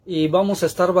y vamos a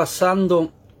estar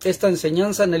basando esta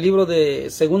enseñanza en el libro de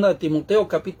 2 de Timoteo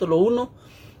capítulo 1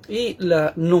 y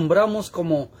la nombramos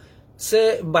como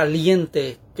sé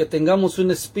valiente, que tengamos un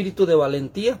espíritu de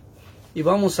valentía, y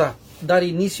vamos a dar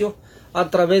inicio a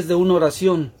través de una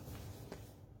oración.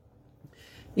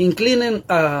 Inclinen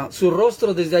a su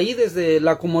rostro desde ahí, desde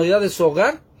la comodidad de su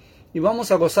hogar, y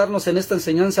vamos a gozarnos en esta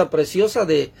enseñanza preciosa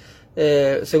de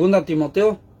 2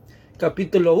 Timoteo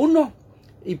capítulo 1,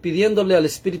 y pidiéndole al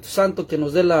Espíritu Santo que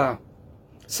nos dé la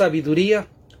sabiduría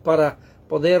para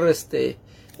poder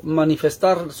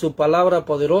manifestar su palabra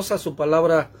poderosa, su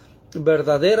palabra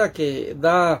verdadera, que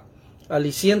da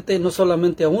aliciente no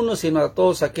solamente a uno, sino a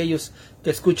todos aquellos que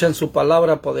escuchan su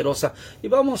palabra poderosa. Y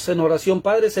vamos en oración.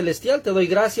 Padre Celestial, te doy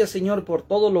gracias, Señor, por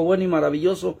todo lo bueno y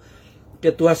maravilloso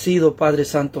que tú has sido, Padre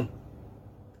Santo.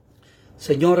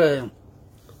 Señor,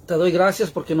 te doy gracias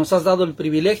porque nos has dado el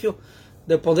privilegio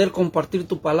de poder compartir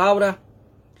tu palabra,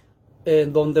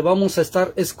 donde vamos a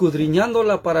estar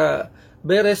escudriñándola para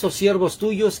ver esos siervos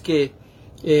tuyos que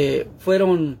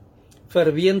fueron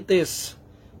fervientes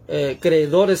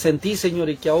creedores en ti,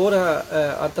 Señor, y que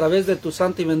ahora a través de tu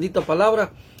santa y bendita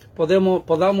palabra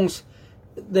podamos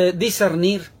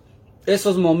discernir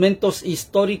esos momentos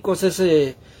históricos,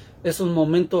 esos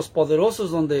momentos poderosos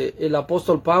donde el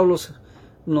apóstol Pablo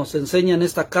nos enseña en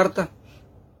esta carta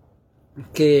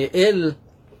que él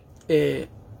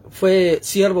fue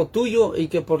siervo tuyo y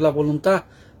que por la voluntad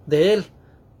de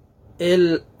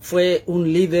él fue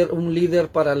un líder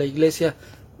para la iglesia,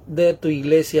 de tu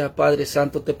iglesia, Padre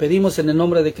Santo. Te pedimos en el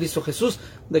nombre de Cristo Jesús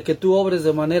de que tú obres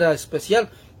de manera especial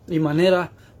y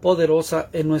manera poderosa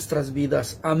en nuestras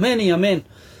vidas. Amén y amén.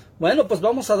 Bueno, pues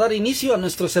vamos a dar inicio a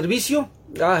nuestro servicio.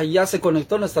 Ya se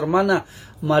conectó nuestra hermana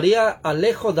María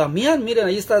Alejo Damián. Miren,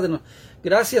 ahí está.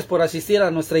 Gracias por asistir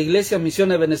a nuestra iglesia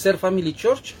Misión Ebenezer Family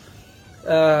Church.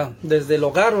 Desde el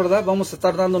hogar, ¿verdad? Vamos a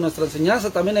estar dando nuestra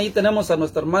enseñanza. También ahí tenemos a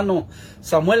nuestro hermano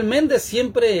Samuel Méndez,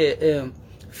 siempre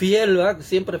fiel, ¿verdad?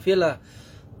 Siempre fiel a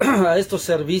estos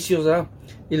servicios, ¿verdad?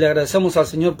 Y le agradecemos al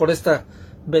Señor por esta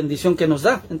bendición que nos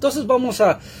da. Entonces vamos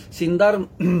a, sin dar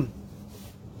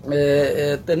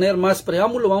tener más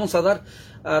preámbulo, vamos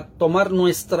a tomar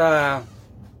nuestra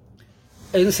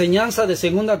enseñanza de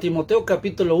 2 Timoteo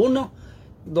capítulo 1,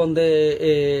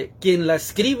 donde quien la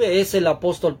escribe es el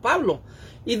apóstol Pablo.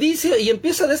 Y dice, y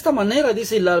empieza de esta manera,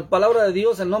 dice la palabra de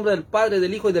Dios, en nombre del Padre,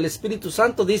 del Hijo y del Espíritu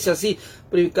Santo, dice así,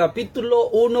 capítulo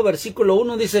 1, versículo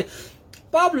 1, dice: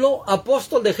 Pablo,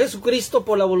 apóstol de Jesucristo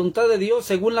por la voluntad de Dios,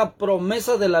 según la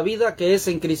promesa de la vida que es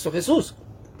en Cristo Jesús.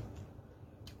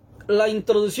 La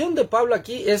introducción de Pablo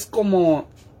aquí es como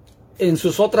en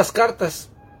sus otras cartas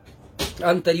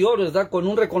anteriores, ¿verdad? Con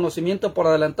un reconocimiento por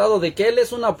adelantado de que él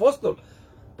es un apóstol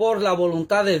por la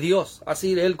voluntad de Dios.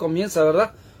 Así él comienza,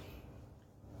 ¿verdad?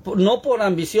 No por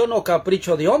ambición o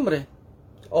capricho de hombre,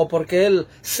 o porque él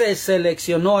se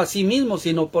seleccionó a sí mismo,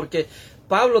 sino porque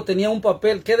Pablo tenía un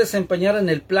papel que desempeñar en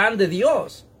el plan de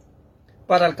Dios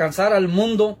para alcanzar al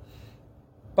mundo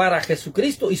para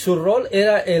Jesucristo, y su rol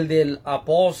era el del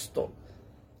apóstol.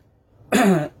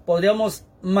 Podríamos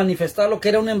manifestar lo que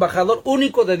era un embajador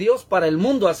único de Dios para el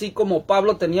mundo, así como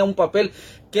Pablo tenía un papel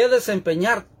que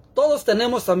desempeñar. Todos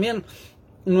tenemos también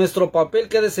nuestro papel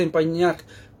que desempeñar.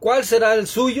 ¿Cuál será el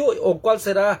suyo o cuál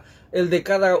será el de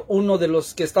cada uno de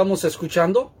los que estamos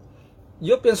escuchando?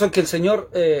 Yo pienso que el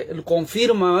Señor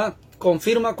confirma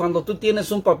cuando tú tienes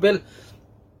un papel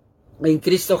en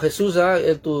Cristo Jesús,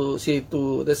 si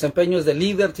tu desempeño es de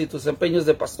líder, si tu desempeño es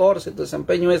de pastor, si tu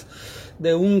desempeño es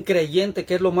de un creyente,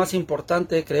 que es lo más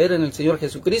importante, creer en el Señor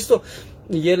Jesucristo,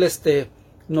 y Él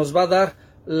nos va a dar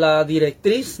la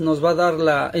directriz, nos va a dar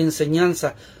la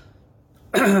enseñanza.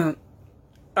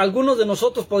 Algunos de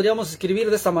nosotros podríamos escribir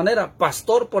de esta manera: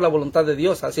 pastor por la voluntad de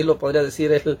Dios, así lo podría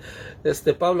decir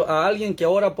Pablo, a alguien que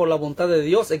ora por la voluntad de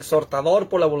Dios, exhortador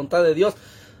por la voluntad de Dios.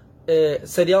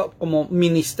 Sería como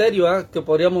ministerio que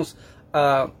podríamos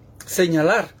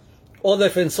señalar, o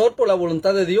defensor por la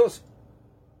voluntad de Dios.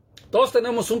 Todos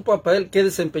tenemos un papel que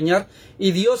desempeñar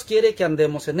y Dios quiere que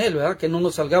andemos en él, ¿verdad? Que no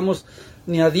nos salgamos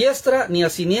ni a diestra ni a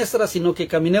siniestra, sino que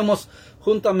caminemos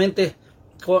juntamente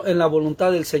en la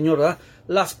voluntad del Señor, ¿verdad?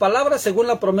 Las palabras según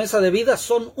la promesa de vida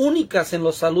son únicas en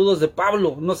los saludos de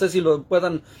Pablo. No sé si lo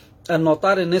puedan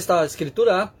anotar en esta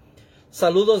escritura, ¿verdad?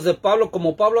 Saludos de Pablo,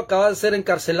 como Pablo acaba de ser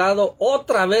encarcelado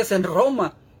otra vez en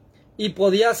Roma y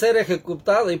podría ser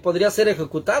ejecutado.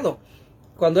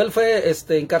 Cuando él fue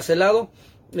encarcelado,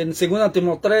 en 2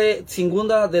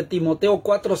 de Timoteo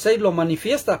 4:6 lo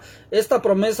manifiesta. Esta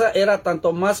promesa era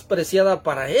tanto más preciada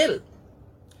para él.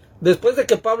 Después de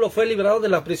que Pablo fue librado de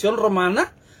la prisión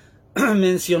romana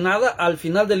mencionada al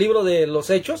final del libro de los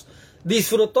Hechos,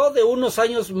 disfrutó de unos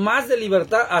años más de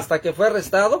libertad hasta que fue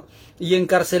arrestado y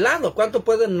encarcelado. ¿Cuánto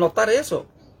pueden notar eso?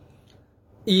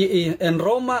 Y en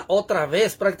Roma otra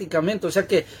vez prácticamente. O sea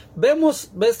que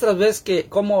vemos vez tras vez que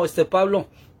como Pablo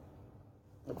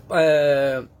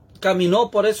caminó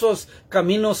por esos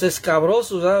caminos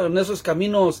escabrosos, ¿verdad? En esos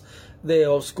caminos de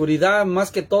oscuridad,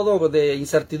 más que todo de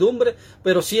incertidumbre,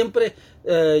 pero siempre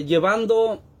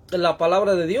llevando la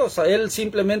palabra de Dios. Él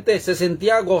simplemente se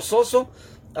sentía gozoso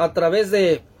a través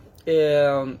de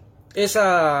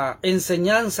esa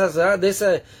enseñanza, ¿verdad?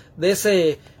 de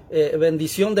ese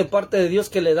bendición de parte de Dios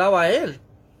que le daba a él,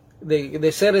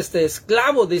 de ser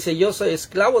esclavo. Dice, yo soy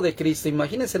esclavo de Cristo.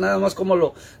 Imagínense nada más cómo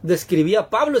lo describía.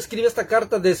 Pablo escribe esta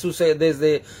carta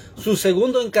desde su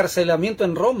segundo encarcelamiento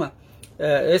en Roma.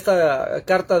 Esta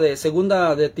carta de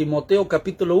segunda de Timoteo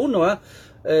capítulo 1,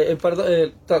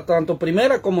 tanto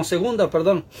primera como segunda,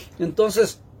 perdón.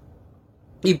 Entonces,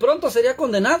 y pronto sería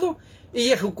condenado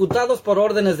y ejecutados por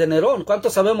órdenes de Nerón.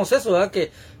 ¿Cuántos sabemos eso, verdad?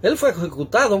 Que él fue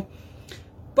ejecutado.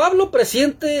 Pablo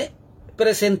presentía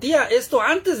esto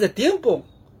antes de tiempo.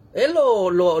 Él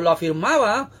lo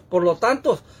afirmaba. Por lo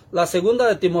tanto, la segunda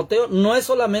de Timoteo no es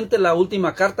solamente la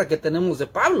última carta que tenemos de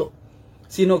Pablo,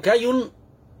 sino que hay un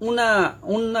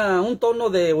tono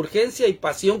de urgencia y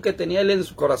pasión que tenía él en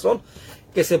su corazón,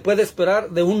 que se puede esperar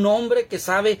de un hombre que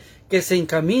sabe que se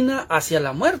encamina hacia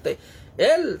la muerte.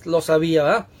 Él lo sabía,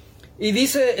 ¿verdad? Y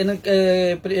dice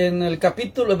en el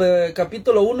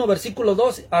capítulo 1, versículo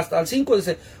 2 hasta el 5,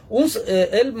 dice,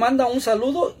 él manda un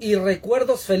saludo y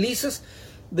recuerdos felices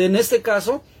en este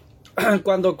caso,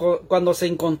 cuando se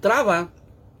encontraba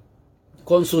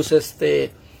con sus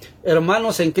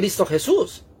hermanos en Cristo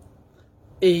Jesús.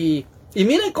 Y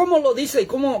miren cómo lo dice,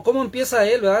 cómo empieza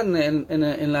él, ¿verdad? En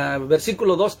el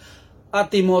versículo 2,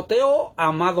 a Timoteo,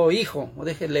 amado hijo.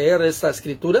 Deje leer esta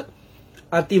escritura.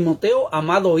 A Timoteo,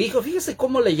 amado hijo. Fíjese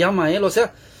cómo le llama a él. O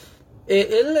sea,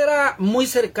 él era muy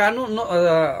cercano, ¿no?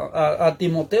 a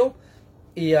Timoteo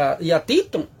y a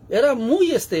Tito. Era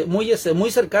muy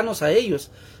cercanos a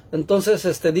ellos.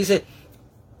 Entonces, dice,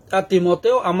 a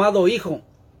Timoteo, amado hijo,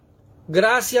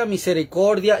 gracia,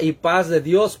 misericordia y paz de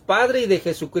Dios Padre y de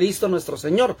Jesucristo nuestro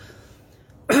Señor.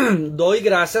 Doy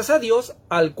gracias a Dios,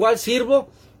 al cual sirvo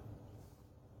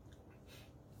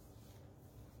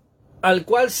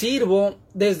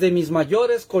desde mis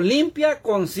mayores con limpia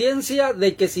conciencia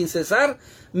de que sin cesar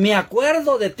me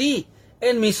acuerdo de ti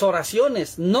en mis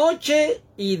oraciones, noche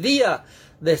y día,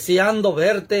 deseando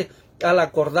verte al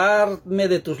acordarme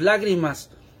de tus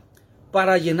lágrimas,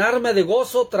 para llenarme de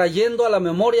gozo, trayendo a la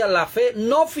memoria la fe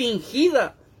no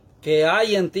fingida que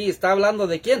hay en ti. ¿Está hablando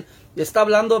de quién? Está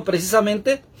hablando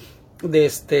precisamente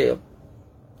de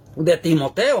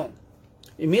Timoteo.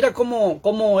 Y mira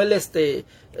cómo él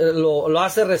lo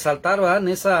hace resaltar, ¿verdad? En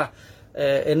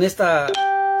esta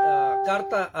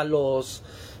carta a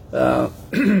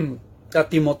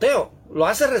Timoteo. Lo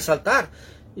hace resaltar.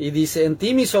 Y dice, en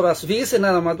ti mis oraciones. Fíjese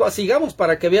nada más. Sigamos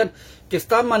para que vean que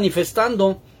está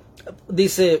manifestando.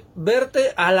 Dice,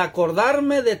 verte al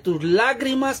acordarme de tus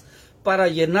lágrimas para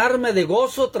llenarme de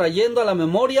gozo, trayendo a la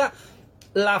memoria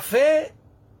la fe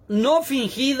no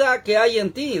fingida que hay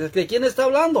en ti. ¿De quién está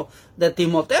hablando? De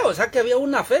Timoteo. O sea que había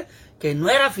una fe que no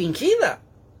era fingida,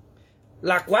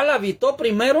 la cual habitó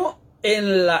primero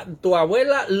en tu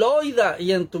abuela Loida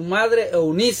y en tu madre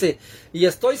Eunice, y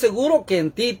estoy seguro que en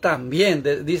ti también,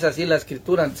 dice así la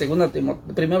escritura en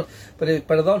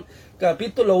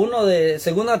capítulo 1 de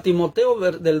 2 Timoteo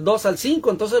del 2 al 5.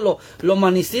 Entonces lo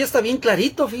manifiesta bien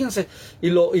clarito, fíjense,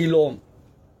 y lo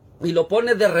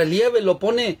pone de relieve, lo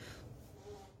pone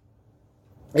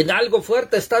en algo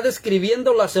fuerte. Está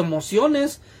describiendo las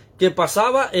emociones que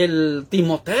pasaba el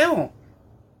Timoteo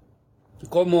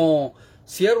como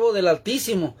siervo del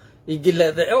Altísimo, y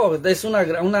es una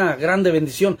grande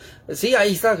bendición. Sí,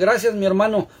 ahí está, gracias mi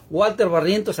hermano Walter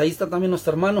Barrientos, ahí está también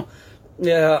nuestro hermano.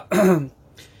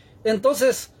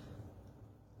 Entonces,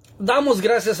 damos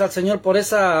gracias al Señor por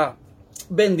esa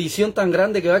bendición tan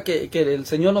grande que el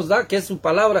Señor nos da, que es su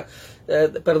palabra.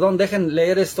 Dejen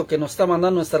leer esto que nos está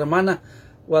mandando nuestra hermana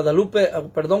Guadalupe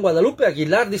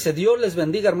Aguilar. Dice, Dios les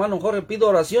bendiga, hermano Jorge, pido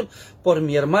oración por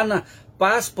mi hermana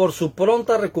Paz, por su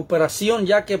pronta recuperación,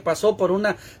 ya que pasó por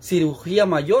una cirugía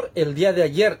mayor el día de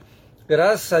ayer.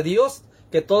 Gracias a Dios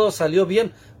que todo salió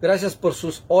bien. Gracias por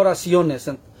sus oraciones.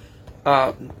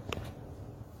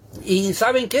 Y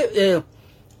 ¿saben qué?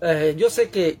 Yo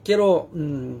sé que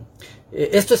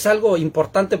esto es algo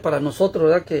importante para nosotros,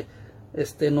 ¿verdad? Que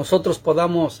nosotros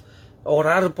podamos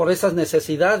orar por esas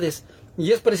necesidades.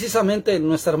 Y es precisamente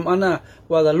nuestra hermana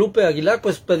Guadalupe Aguilar,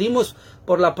 pues pedimos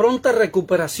por la pronta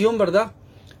recuperación, ¿verdad?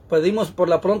 pedimos por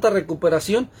la pronta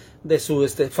recuperación de su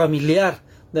familiar,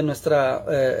 de nuestra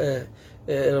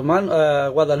hermana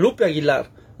Guadalupe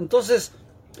Aguilar. Entonces,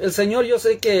 el Señor, yo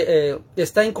sé que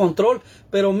está en control,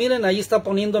 pero miren, ahí está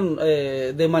poniendo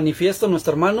de manifiesto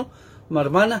nuestro hermano, mi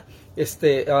hermana,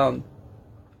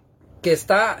 que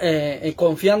está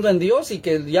confiando en Dios y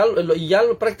que ya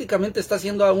prácticamente está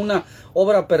haciendo una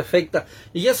obra perfecta.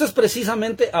 Y eso es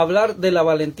precisamente hablar de la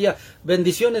valentía.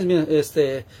 Bendiciones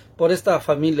por esta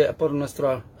familia, por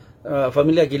nuestra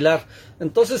familia Aguilar.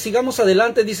 Entonces sigamos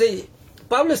adelante. Dice,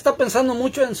 Pablo está pensando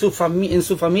mucho en su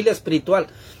familia espiritual.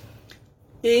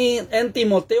 Y en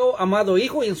Timoteo, amado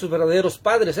hijo, y en sus verdaderos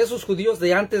padres, esos judíos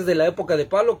de antes de la época de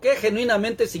Pablo, que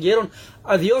genuinamente siguieron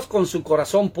a Dios con su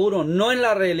corazón puro, no en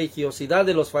la religiosidad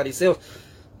de los fariseos.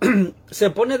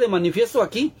 Se pone de manifiesto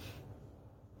aquí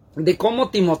de cómo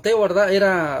Timoteo, ¿verdad?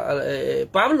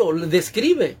 Pablo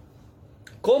describe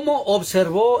cómo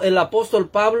observó el apóstol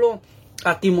Pablo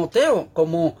a Timoteo,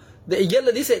 y él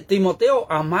le dice, Timoteo,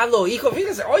 amado hijo.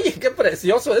 Fíjese, oye, qué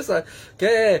precioso esa,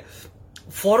 qué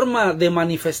forma de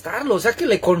manifestarlo, o sea que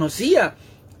le conocía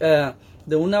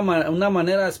de una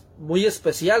manera muy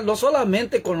especial. No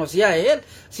solamente conocía a él,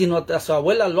 sino a su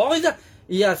abuela Loida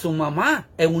y a su mamá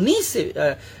Eunice,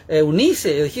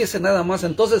 dijese nada más.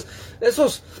 Entonces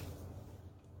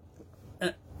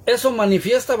eso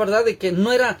manifiesta, ¿verdad?, de que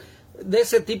no era de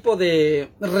ese tipo de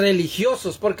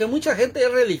religiosos, porque mucha gente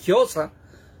es religiosa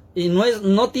y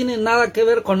no tiene nada que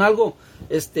ver con algo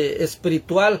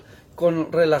espiritual,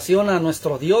 con relación a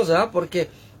nuestro Dios, ¿verdad? Porque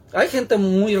hay gente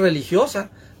muy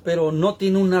religiosa, pero no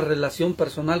tiene una relación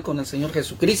personal con el Señor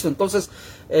Jesucristo. Entonces,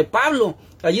 Pablo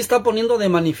allí está poniendo de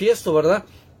manifiesto, ¿verdad?,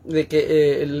 de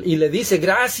que y le dice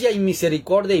gracia y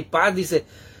misericordia y paz, dice,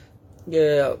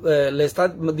 le está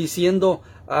diciendo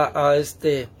a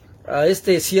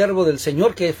este siervo del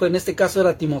Señor, que en este caso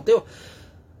era Timoteo.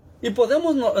 Y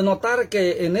podemos notar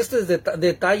que en estos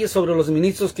detalles sobre los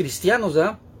ministros cristianos,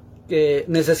 ¿verdad?, que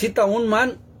necesita aún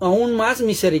más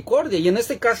misericordia, y en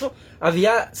este caso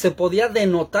se podía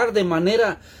denotar de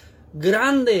manera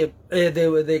grande,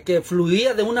 de que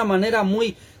fluía de una manera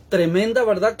muy tremenda,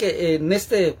 ¿verdad?, que en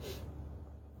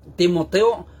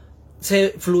Timoteo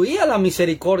se fluía la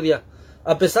misericordia.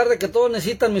 A pesar de que todos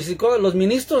necesitan misericordia, los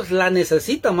ministros la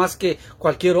necesitan más que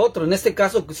cualquier otro. En este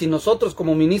caso, si nosotros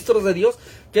como ministros de Dios,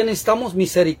 ¿qué necesitamos?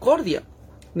 Misericordia.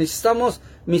 Necesitamos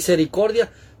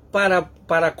misericordia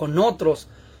para con otros.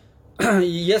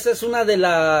 Y esa es una de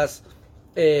las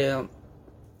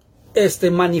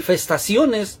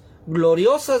manifestaciones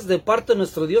gloriosas de parte de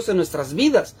nuestro Dios en nuestras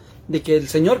vidas, de que el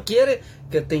Señor quiere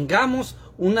que tengamos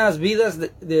unas vidas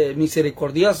de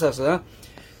misericordiosas, ¿verdad?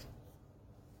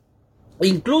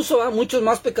 Incluso a muchos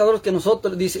más pecadores que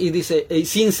nosotros, dice,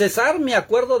 sin cesar me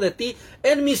acuerdo de ti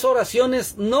en mis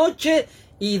oraciones noche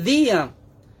y día.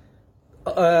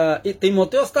 Y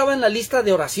Timoteo estaba en la lista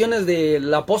de oraciones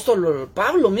del apóstol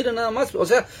Pablo, miren nada más, o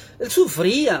sea, él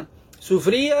sufría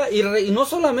y no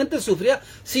solamente sufría,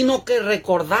 sino que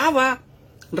recordaba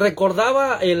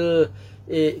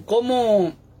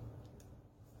cómo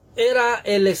era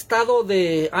el estado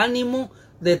de ánimo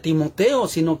de Timoteo,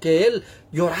 sino que él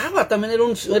lloraba también. Era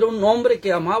un hombre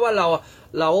que amaba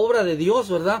la obra de Dios,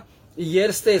 ¿verdad? Y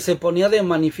se ponía de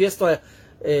manifiesto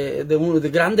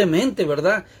grandemente,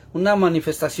 ¿verdad? Una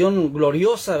manifestación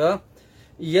gloriosa, ¿verdad?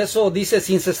 Y eso dice,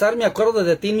 sin cesar me acuerdo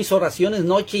de ti en mis oraciones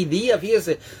noche y día.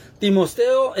 Fíjese,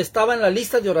 Timoteo estaba en la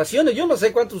lista de oraciones. Yo no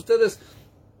sé cuántos de ustedes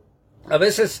a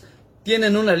veces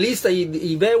tienen una lista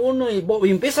y ve uno y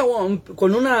empieza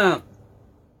con una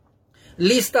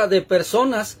lista de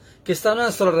personas que están a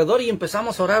nuestro alrededor y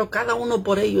empezamos a orar cada uno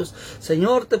por ellos.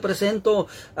 Señor, te presento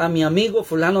a mi amigo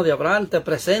fulano de Abraham, te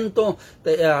presento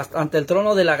ante el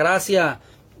trono de la gracia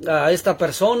a esta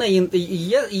persona.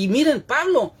 Y miren,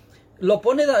 Pablo lo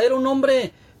pone, era un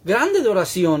hombre grande de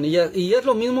oración, y es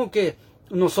lo mismo que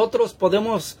nosotros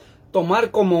podemos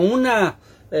tomar como una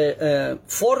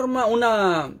forma,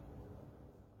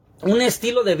 un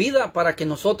estilo de vida para que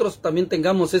nosotros también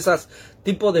tengamos esas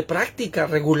tipo de práctica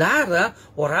regular, ¿verdad?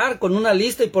 Orar con una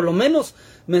lista y por lo menos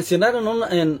mencionar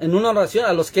en una oración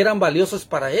a los que eran valiosos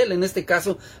para él. En este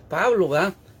caso, Pablo,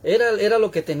 ¿verdad? Era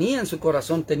lo que tenía en su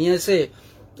corazón, tenía ese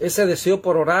deseo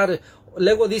por orar.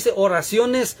 Luego dice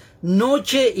oraciones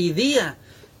noche y día.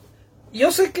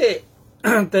 Yo sé que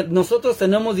nosotros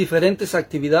tenemos diferentes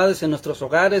actividades en nuestros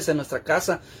hogares, en nuestra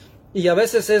casa, y a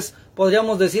veces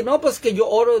podríamos decir, no, pues que yo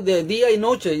oro de día y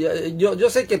noche. Yo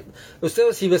sé que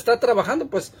usted, si está trabajando,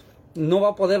 pues no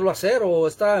va a poderlo hacer, o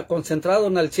está concentrado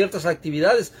en ciertas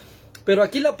actividades. Pero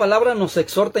aquí la palabra nos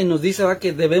exhorta y nos dice, ¿verdad?,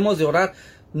 que debemos de orar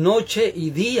noche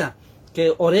y día,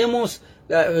 que oremos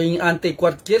ante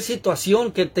cualquier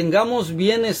situación, que tengamos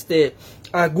bien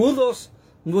agudos,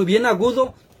 muy bien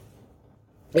agudo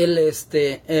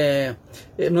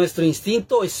nuestro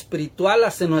instinto espiritual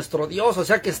hacia nuestro Dios, o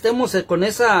sea, que estemos con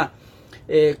esa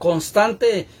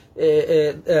constante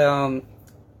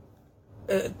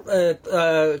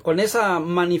con esa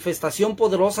manifestación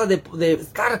poderosa de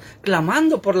estar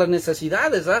clamando por las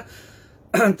necesidades, ¿ah?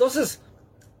 Entonces,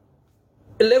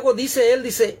 luego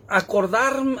dice,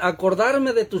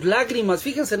 acordarme de tus lágrimas.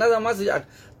 Fíjense nada más,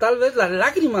 tal vez las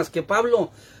lágrimas que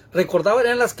Pablo recordaba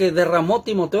eran las que derramó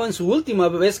Timoteo en su última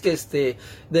vez que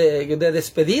de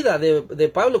despedida de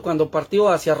Pablo cuando partió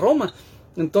hacia Roma.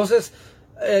 Entonces,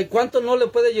 ¿cuánto no le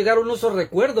puede llegar uno esos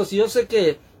recuerdos? Y yo sé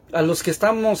que a los que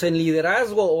estamos en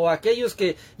liderazgo o a aquellos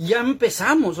que ya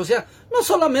empezamos, o sea, no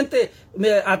solamente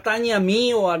me atañe a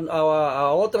mí o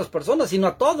a otras personas, sino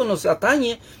a todos nos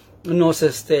atañe,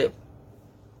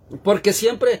 porque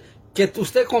siempre que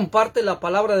usted comparte la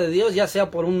palabra de Dios, ya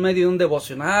sea por un medio de un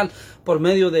devocional, por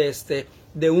medio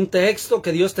de un texto,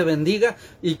 que Dios te bendiga,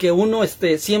 y que uno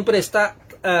siempre está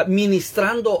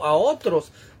ministrando a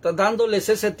otros, dándoles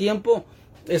ese tiempo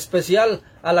especial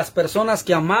a las personas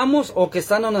que amamos o que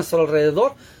están a nuestro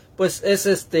alrededor, pues es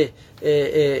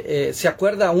se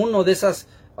acuerda uno de esas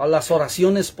a las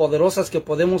oraciones poderosas que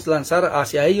podemos lanzar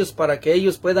hacia ellos para que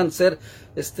ellos puedan ser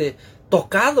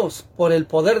tocados por el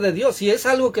poder de Dios. Y es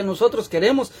algo que nosotros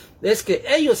queremos, es que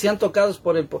ellos sean tocados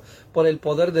por el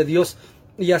poder de Dios.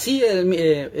 Y así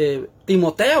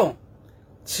Timoteo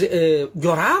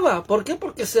lloraba. ¿Por qué?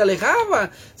 Porque se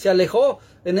alejó.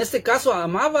 En este caso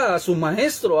amaba a su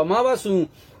maestro, amaba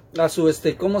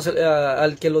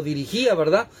al que lo dirigía,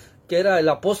 ¿verdad? Que era el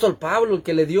apóstol Pablo, el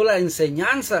que le dio la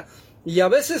enseñanza. Y a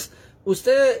veces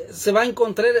usted se va a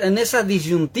encontrar en esa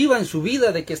disyuntiva en su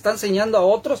vida de que está enseñando a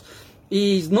otros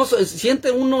y no siente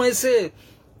uno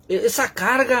esa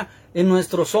carga en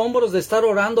nuestros hombros de estar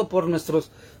orando por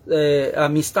nuestros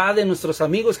amistades, nuestros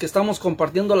amigos que estamos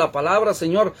compartiendo la palabra.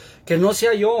 Señor, que no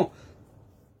sea yo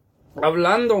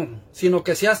hablando, sino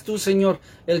que seas tú, Señor,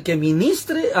 el que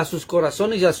ministre a sus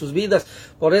corazones y a sus vidas.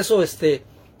 Por eso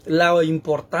la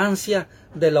importancia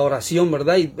de la oración,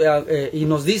 ¿verdad? Y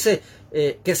nos dice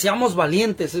que seamos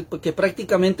valientes, porque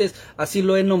prácticamente así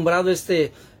lo he nombrado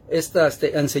esta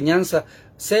enseñanza.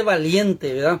 Sé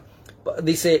valiente, ¿verdad?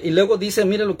 Dice, y luego dice,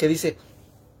 mire lo que dice: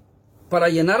 para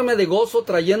llenarme de gozo,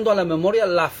 trayendo a la memoria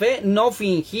la fe no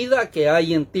fingida que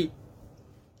hay en ti.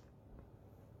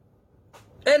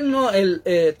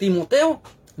 Timoteo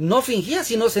no fingía,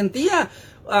 sino sentía.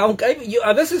 Aunque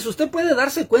a veces usted puede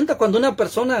darse cuenta cuando una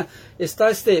persona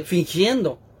está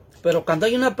fingiendo, pero cuando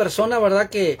hay una persona, ¿verdad?,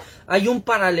 que hay un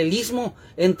paralelismo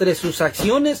entre sus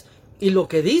acciones y lo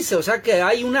que dice, o sea, que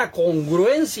hay una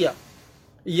congruencia,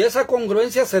 y esa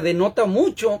congruencia se denota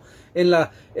mucho en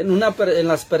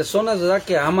las personas, ¿verdad?,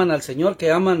 que aman al Señor,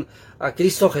 que aman a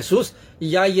Cristo Jesús,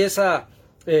 y hay esa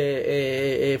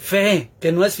fe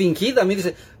que no es fingida. Mire,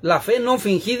 dice, la fe no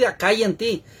fingida que hay en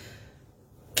ti.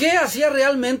 ¿Qué hacía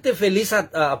realmente feliz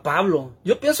a Pablo?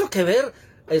 Yo pienso que ver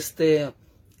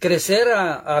crecer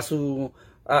a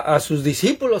sus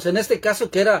discípulos, en este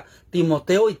caso que era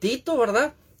Timoteo y Tito,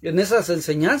 ¿verdad?, en esas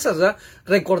enseñanzas, ¿verdad?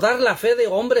 Recordar la fe de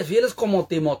hombres fieles como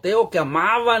Timoteo, que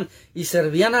amaban y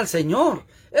servían al Señor.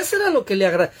 Eso era lo que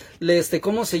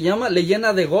le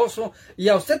llena de gozo. Y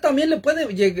a usted también le puede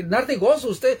llenar de gozo.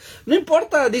 Usted, no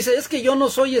importa, dice, es que yo no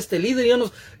soy líder,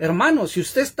 hermano, si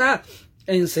usted está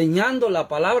enseñando la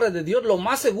palabra de Dios, lo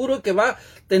más seguro es que va a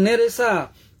tener ese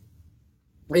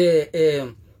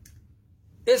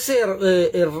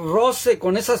roce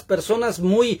con esas personas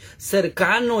muy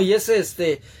cercano, y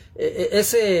ese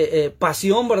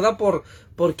pasión, ¿verdad?,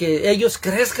 porque ellos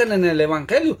crezcan en el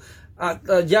evangelio.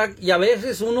 Y a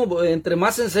veces uno, entre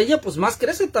más enseña, pues más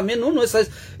crece también uno. Es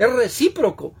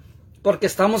recíproco, porque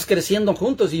estamos creciendo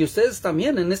juntos, y ustedes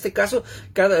también. En este caso,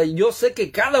 yo sé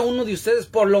que cada uno de ustedes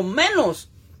por lo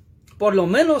menos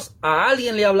a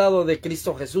alguien le ha hablado de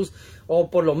Cristo Jesús,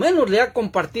 o por lo menos le ha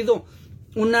compartido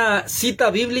una cita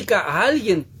bíblica a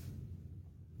alguien,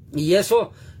 y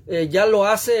eso ya lo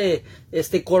hace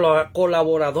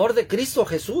colaborador de Cristo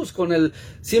Jesús. Con el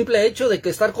simple hecho de que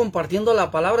estar compartiendo la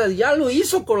palabra, ya lo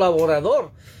hizo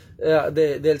colaborador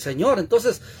del Señor.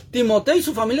 Entonces, Timoteo y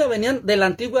su familia venían de la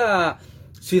antigua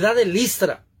ciudad de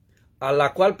Listra, a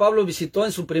la cual Pablo visitó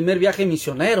en su primer viaje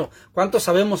misionero. ¿Cuántos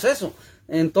sabemos eso?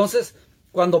 Entonces,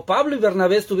 cuando Pablo y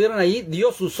Bernabé estuvieron ahí,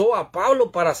 Dios usó a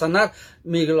Pablo para sanar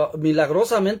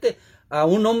milagrosamente a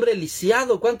un hombre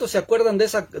lisiado. ¿Cuántos se acuerdan de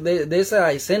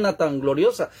esa escena tan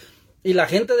gloriosa? Y la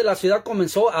gente de la ciudad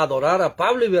comenzó a adorar a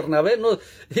Pablo y Bernabé, ¿no?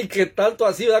 Y que tanto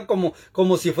así, ¿verdad?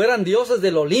 Como si fueran dioses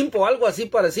del Olimpo, algo así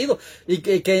parecido. Y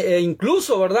que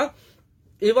incluso, ¿verdad?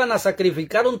 Iban a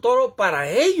sacrificar un toro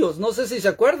para ellos. No sé si se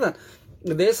acuerdan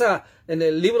de esa, en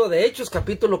el libro de Hechos,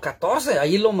 capítulo 14,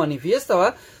 ahí lo manifiesta,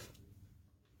 ¿verdad?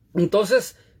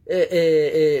 Entonces,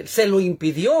 se lo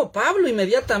impidió Pablo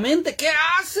inmediatamente. ¿Qué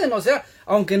hacen? O sea,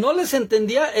 aunque no les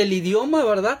entendía el idioma,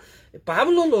 ¿verdad?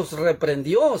 Pablo los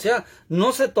reprendió, o sea,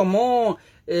 no se tomó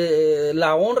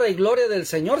la honra y gloria del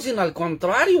Señor, sino al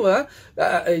contrario, ¿verdad?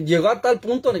 Llegó a tal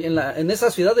punto en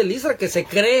esa ciudad de Listra que se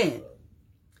cree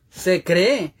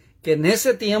que en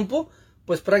ese tiempo,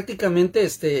 pues prácticamente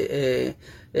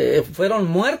fueron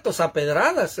muertos a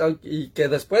pedradas, y que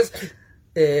después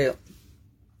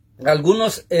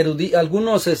algunos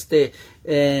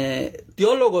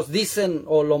teólogos dicen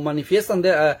o lo manifiestan,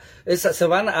 se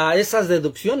van a esas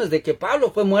deducciones de que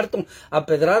Pablo fue muerto a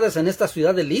pedradas en esta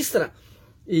ciudad de Listra.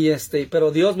 Pero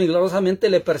Dios milagrosamente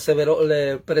le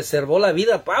preservó la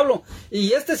vida a Pablo,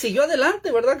 y siguió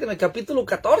adelante, ¿verdad? Que en el capítulo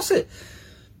 14.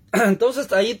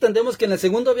 Entonces ahí entendemos que en el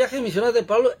segundo viaje misionero de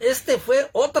Pablo, fue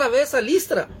otra vez a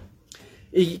Listra.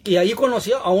 Y ahí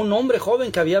conoció a un hombre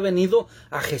joven que había venido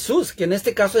a Jesús, que en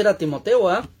este caso era Timoteo,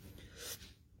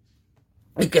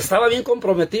 y que estaba bien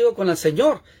comprometido con el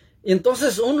Señor. Y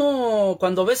entonces uno,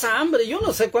 cuando ves hambre, yo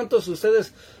no sé cuántos de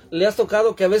ustedes le has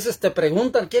tocado que a veces te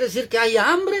preguntan, ¿quiere decir que hay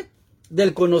hambre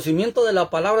del conocimiento de la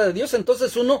palabra de Dios?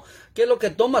 Entonces uno, ¿qué es lo que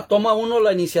toma? Toma uno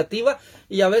la iniciativa,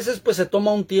 y a veces pues se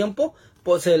toma un tiempo,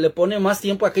 pues se le pone más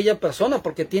tiempo a aquella persona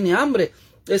porque tiene hambre.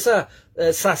 Esa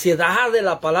saciedad de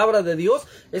la palabra de Dios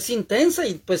es intensa,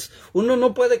 y pues uno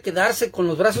no puede quedarse con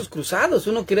los brazos cruzados.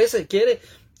 Uno quiere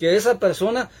que esa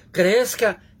persona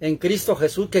crezca en Cristo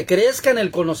Jesús, que crezca en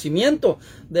el conocimiento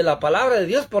de la palabra de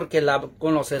Dios, porque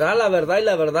conocerá la verdad y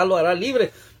la verdad lo hará libre.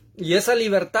 Y esa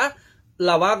libertad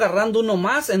la va agarrando uno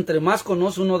más, entre más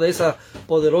conoce uno de esa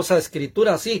poderosa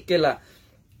escritura. Así que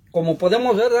como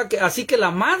podemos ver, ¿verdad? Así que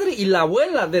la madre y la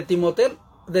abuela de Timoteo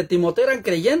eran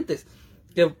creyentes,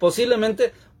 que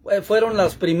posiblemente fueron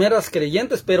las primeras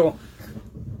creyentes, pero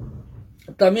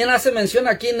también hace mención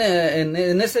aquí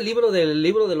en ese libro del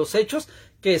libro de los Hechos,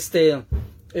 que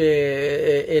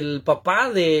el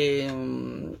papá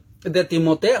de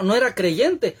Timoteo no era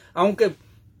creyente, aunque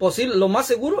lo más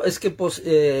seguro es que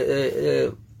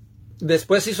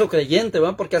después se hizo creyente,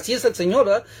 ¿verdad? Porque así es el Señor,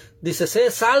 ¿verdad? Dice,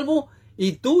 sé salvo,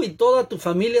 y tú y toda tu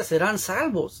familia serán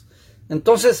salvos.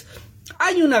 Entonces,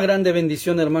 hay una grande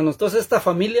bendición, hermanos. Entonces, esta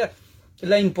familia,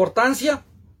 la importancia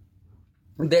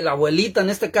de la abuelita, en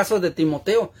este caso de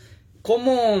Timoteo,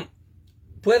 ¿cómo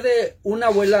puede una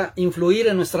abuela influir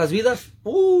en nuestras vidas?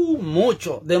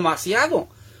 Mucho, demasiado.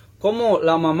 ¿Cómo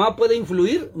la mamá puede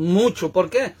influir? Mucho.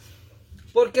 ¿Por qué?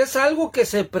 Porque es algo que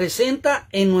se presenta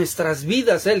en nuestras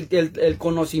vidas. El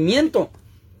conocimiento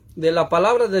de la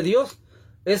palabra de Dios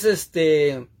es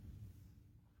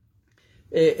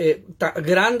tan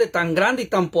grande y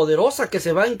tan poderosa, que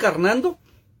se va encarnando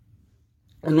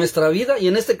en nuestra vida. Y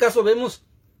en este caso vemos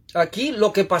aquí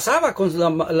lo que pasaba con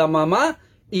la mamá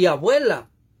y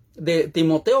abuela de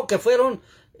Timoteo, que fueron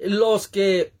los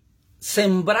que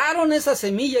sembraron esa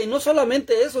semilla. Y no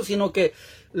solamente eso, sino que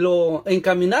lo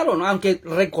encaminaron. Aunque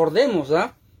recordemos,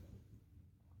 ¿verdad?,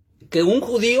 que un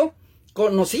judío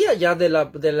conocía ya de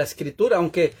la escritura,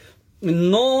 aunque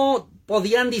no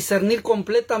podían discernir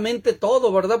completamente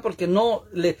todo, ¿verdad? Porque no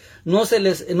se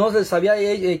les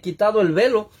había quitado el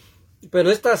velo.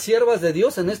 Pero estas siervas de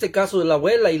Dios, en este caso la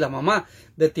abuela y la mamá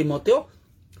de Timoteo,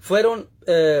 fueron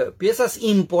piezas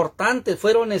importantes,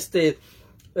 fueron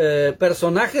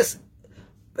personajes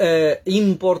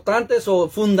importantes o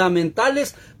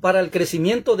fundamentales para el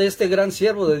crecimiento de este gran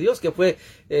siervo de Dios que fue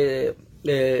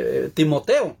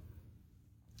Timoteo.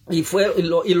 Y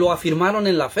lo afirmaron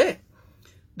en la fe.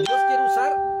 Dios quiere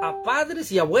usar a padres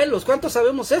y abuelos. ¿Cuántos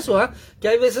sabemos eso? Que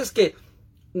hay veces que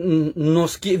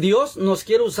Dios nos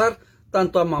quiere usar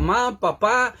tanto a mamá,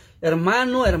 papá,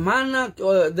 hermano, hermana,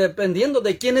 dependiendo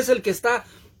de quién es el que está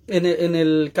en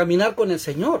el caminar con el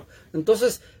Señor.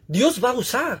 Entonces, Dios va a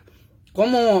usar.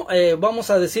 ¿Cómo vamos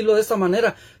a decirlo de esta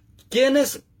manera?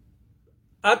 ¿Quiénes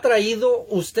ha traído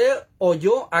usted o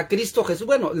yo a Cristo Jesús?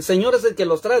 Bueno, el Señor es el que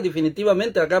los trae,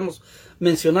 definitivamente, hagamos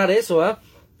mencionar eso,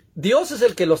 Dios es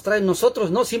el que los trae,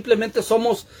 nosotros no, simplemente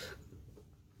somos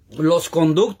los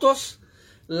conductos,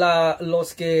 las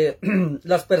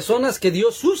personas que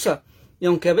Dios usa. Y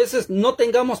aunque a veces no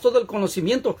tengamos todo el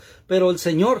conocimiento, pero el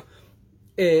Señor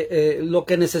lo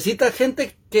que necesita es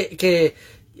gente que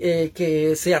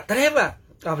se atreva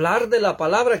hablar de la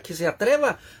palabra, que se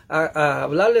atreva a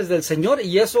hablarles del Señor,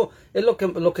 y eso es lo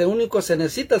que único se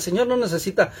necesita. El Señor no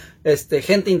necesita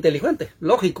gente inteligente,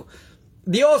 lógico.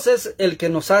 Dios es el que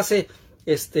nos hace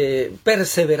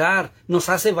perseverar, nos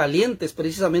hace valientes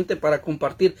precisamente para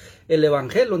compartir el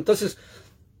evangelio. Entonces,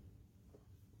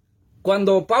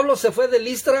 cuando Pablo se fue de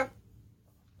Listra,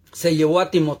 se llevó a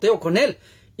Timoteo con él,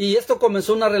 y esto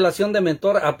comenzó una relación de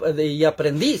mentor y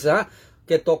aprendiz,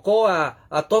 que tocó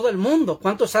a todo el mundo.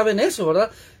 ¿Cuántos saben eso,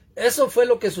 verdad? Eso fue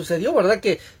lo que sucedió, verdad,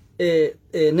 que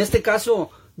en este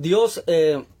caso Dios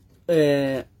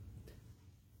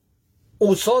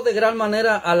usó de gran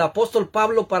manera al apóstol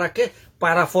Pablo. ¿Para qué?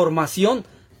 Para formación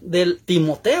del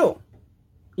Timoteo.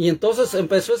 Y entonces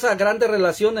empezó esa grande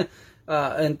relación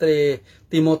entre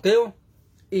Timoteo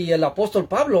y el apóstol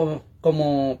Pablo,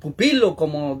 como pupilo,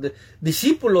 como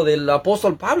discípulo del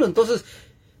apóstol Pablo. Entonces,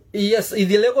 y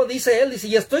luego dice él,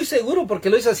 y estoy seguro, porque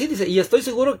lo dice así, dice, y estoy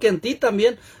seguro que en ti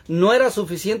también no era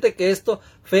suficiente que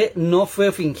fe no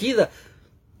fue fingida,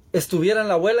 estuviera en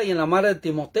la abuela y en la madre de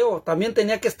Timoteo. También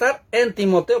tenía que estar en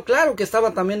Timoteo. Claro que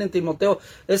estaba también en Timoteo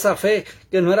esa fe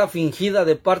que no era fingida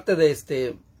de parte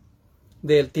de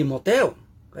del Timoteo.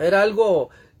 Era algo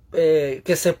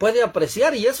que se puede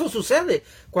apreciar, y eso sucede.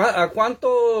 ¿A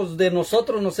cuántos de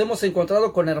nosotros nos hemos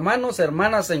encontrado con hermanos,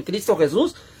 hermanas en Cristo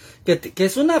Jesús, que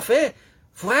es una fe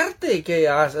fuerte, que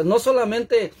no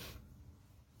solamente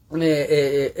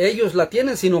ellos la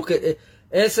tienen, sino que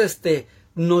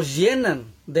nos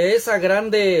llenan de esa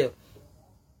grande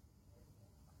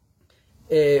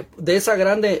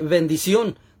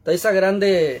bendición, de esa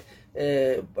grande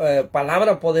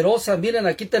palabra poderosa? Miren,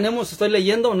 aquí tenemos, estoy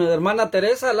leyendo, mi hermana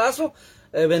Teresa Lazo,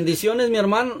 bendiciones, mi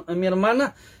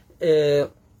hermana,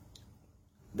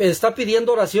 está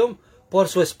pidiendo oración por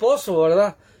su esposo,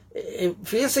 ¿verdad?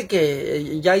 Fíjense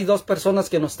que ya hay 2 personas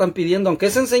que nos están pidiendo, aunque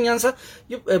es enseñanza,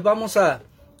 vamos a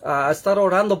estar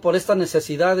orando por estas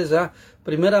necesidades, ¿verdad?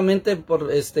 Primeramente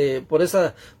por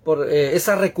esa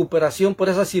recuperación, por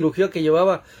esa cirugía que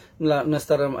llevaba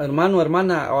nuestra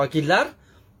hermana Aguilar,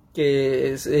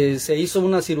 que se hizo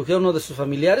una cirugía a uno de sus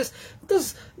familiares.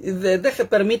 Entonces,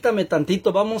 permítame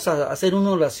tantito, vamos a hacer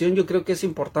una oración, yo creo que es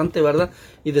importante, ¿verdad?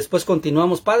 Y después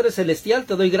continuamos. Padre Celestial,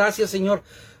 te doy gracias, Señor,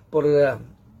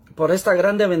 por esta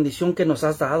grande bendición que nos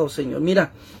has dado, Señor.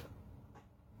 Mira,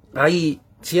 hay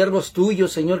siervos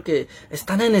tuyos, Señor, que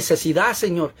están en necesidad,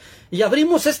 Señor, y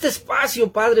abrimos este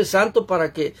espacio, Padre Santo,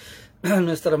 para que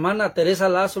nuestra hermana Teresa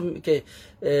Lazo, que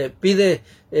pide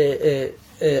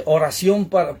oración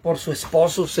por su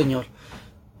esposo, Señor.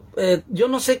 Yo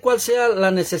no sé cuál sea la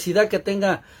necesidad que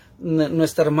tenga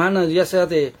nuestra hermana, ya sea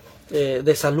de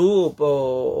salud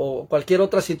o cualquier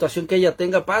otra situación que ella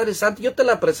tenga. Padre Santo, yo te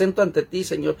la presento ante ti,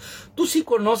 Señor. Tú sí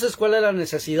conoces cuál es la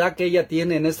necesidad que ella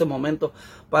tiene en este momento,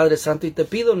 Padre Santo, y te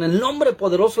pido en el nombre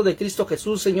poderoso de Cristo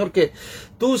Jesús, Señor, que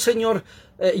tú, Señor,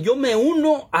 yo me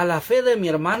uno a la fe de mi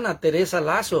hermana Teresa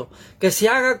Lazo, que se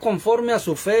haga conforme a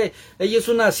su fe. Ella es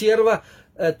una sierva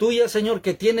tuya, Señor,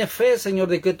 que tiene fe, Señor,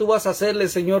 de que tú vas a hacerle,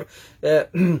 Señor,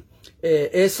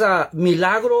 esa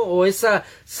milagro o esa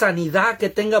sanidad que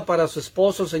tenga para su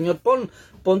esposo, Señor.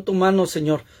 Pon tu mano,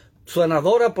 Señor,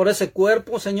 sanadora por ese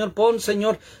cuerpo, Señor.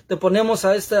 Señor, te ponemos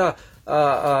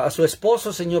a su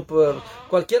esposo, Señor, por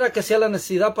cualquiera que sea la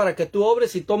necesidad, para que tú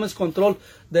obres y tomes control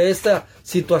de esta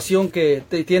situación que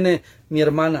tiene mi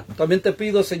hermana. También te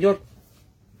pido, Señor,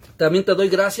 también te doy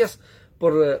gracias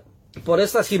por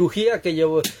esta cirugía que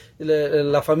llevó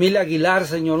la familia Aguilar,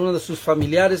 Señor, uno de sus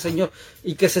familiares, Señor,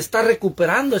 y que se está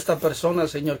recuperando esta persona,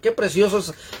 Señor. Qué precioso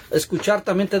es escuchar.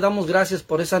 También te damos gracias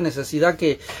por esa necesidad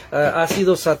que ha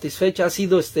sido satisfecha, ha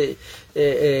sido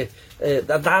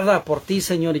dada por ti,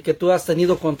 Señor, y que tú has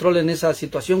tenido control en esa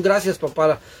situación. Gracias,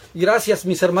 papá. Gracias,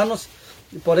 mis hermanos,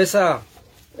 por esa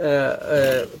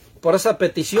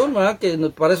petición, ¿verdad? Que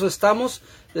para eso estamos.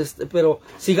 Pero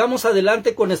sigamos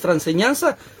adelante con nuestra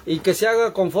enseñanza y que se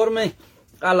haga conforme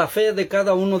a la fe de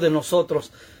cada uno de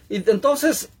nosotros. Y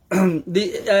entonces,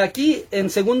 aquí en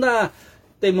 2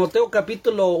 Timoteo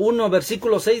capítulo 1,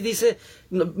 versículo 6 dice,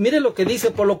 mire lo que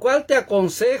dice: por lo cual te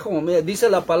aconsejo, dice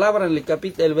la palabra en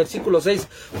el versículo 6,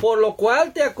 por lo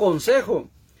cual te aconsejo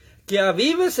que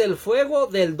avives el fuego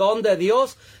del don de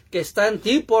Dios que está en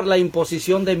ti por la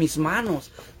imposición de mis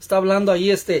manos. Está hablando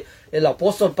ahí el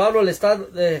apóstol Pablo, le está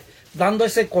dando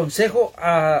ese consejo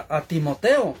a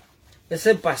Timoteo,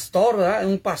 ese pastor, ¿verdad?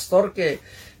 Un pastor que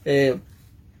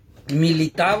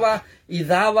militaba y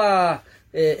daba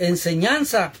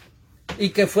enseñanza, y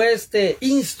que fue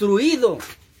instruido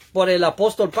por el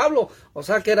apóstol Pablo. O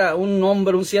sea que era un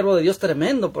hombre, un siervo de Dios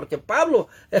tremendo, porque Pablo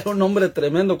era un hombre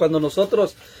tremendo. Cuando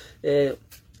nosotros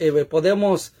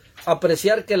podemos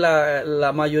apreciar que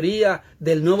la mayoría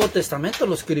del Nuevo Testamento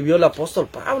lo escribió el apóstol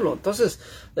Pablo. Entonces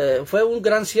fue un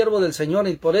gran siervo del Señor,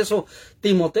 y por eso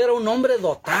Timoteo era un hombre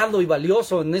dotado y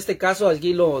valioso. En este caso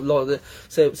allí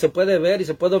se puede ver y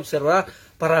se puede observar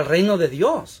para el reino de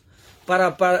Dios.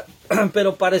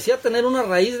 Pero parecía tener una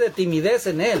raíz de timidez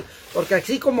en él, porque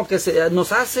así como que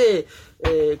nos hace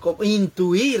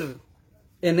intuir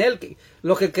en él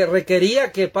lo que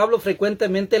requería que Pablo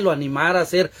frecuentemente lo animara a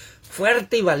ser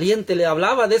fuerte y valiente. Le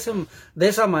hablaba de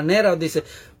esa manera, dice,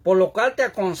 por lo cual te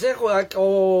aconsejo,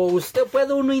 o usted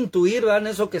puede uno intuir, ¿verdad?, en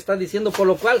eso que está diciendo, por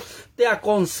lo cual te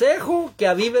aconsejo que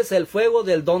avives el fuego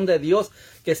del don de Dios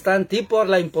que está en ti por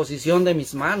la imposición de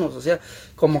mis manos. O sea,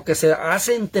 como que se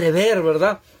hace entrever,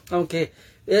 ¿verdad? Aunque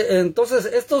entonces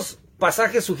estos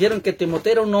pasajes sugieren que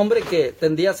Timoteo era un hombre que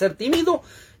tendía a ser tímido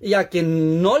y a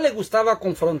quien no le gustaba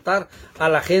confrontar a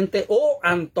la gente o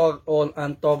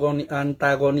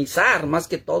antagonizar, más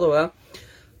que todo, ¿verdad?,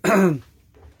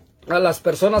 a las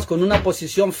personas con una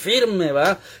posición firme,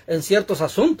 ¿verdad?, en ciertos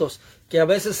asuntos que a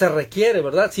veces se requiere,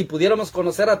 ¿verdad? Si pudiéramos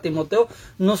conocer a Timoteo,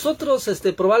 nosotros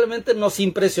probablemente nos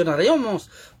impresionaríamos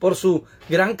por su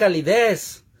gran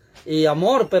calidez y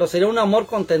amor, pero sería un amor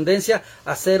con tendencia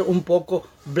a ser un poco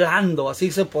blando,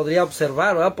 así se podría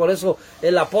observar, ¿verdad? Por eso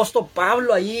el apóstol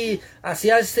Pablo allí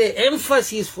hacía ese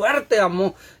énfasis fuerte,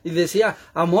 amor, y decía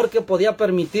amor que podía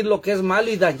permitir lo que es malo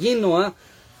y dañino, ¿verdad?,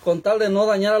 con tal de no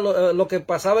dañar lo que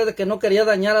pasaba, de que no quería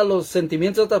dañar a los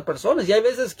sentimientos de otras personas. Y hay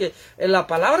veces que la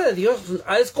palabra de Dios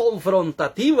es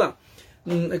confrontativa,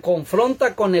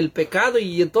 confronta con el pecado,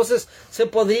 y entonces se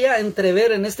podría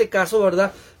entrever en este caso,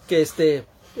 ¿verdad?, que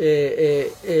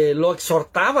lo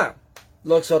exhortaba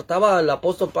el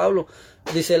apóstol Pablo.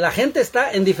 Dice, la gente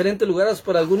está en diferentes lugares,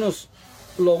 por algunos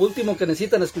lo último que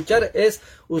necesitan escuchar es,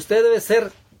 usted debe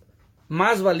ser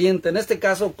más valiente. En este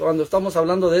caso, cuando estamos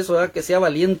hablando de eso, ¿verdad?, que sea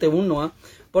valiente uno, ¿eh?,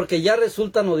 porque ya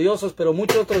resultan odiosos, pero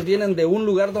muchos otros vienen de un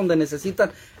lugar donde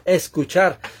necesitan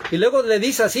escuchar. Y luego le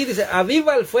dice así, dice,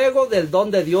 aviva el fuego del don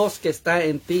de Dios que está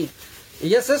en ti.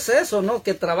 Y eso es eso, ¿no?,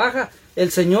 que trabaja el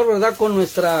Señor, ¿verdad?, con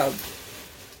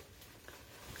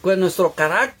nuestro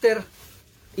carácter,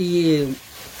 y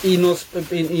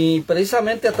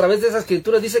precisamente a través de esa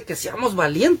escritura dice que seamos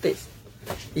valientes.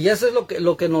 Y eso es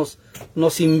lo que nos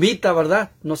invita,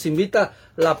 ¿verdad? Nos invita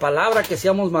la palabra, que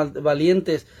seamos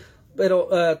valientes. Pero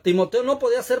Timoteo no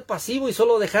podía ser pasivo y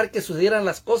solo dejar que sucedieran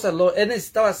las cosas. Él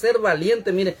necesitaba ser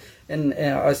valiente. Mire,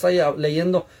 estoy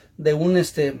leyendo de un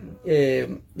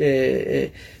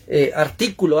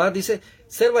artículo, ¿verdad? Dice,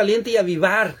 ser valiente y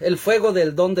avivar el fuego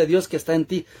del don de Dios que está en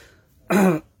ti.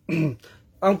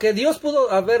 Aunque Dios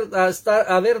pudo haber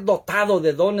dotado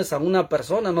de dones a una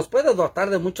persona, nos puede dotar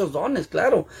de muchos dones,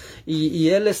 claro. Y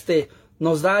Él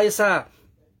nos da esa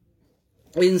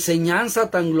enseñanza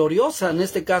tan gloriosa, en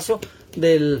este caso,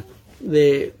 de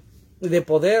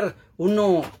poder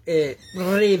uno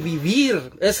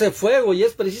revivir ese fuego, y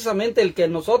es precisamente el que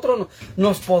nosotros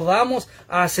nos podamos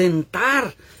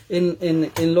asentar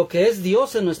en lo que es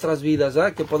Dios en nuestras vidas,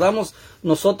 ¿verdad? Que podamos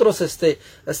nosotros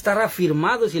estar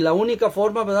afirmados, y la única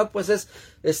forma, ¿verdad?, pues es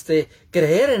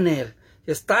creer en Él,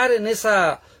 estar en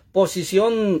esa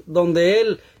posición donde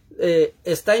Él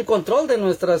está en control de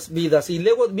nuestras vidas. Y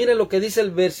luego miren lo que dice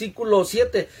el versículo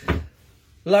 7,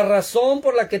 la razón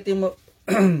por la que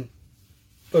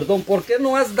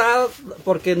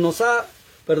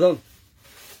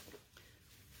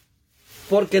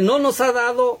porque no nos ha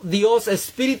dado Dios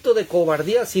espíritu de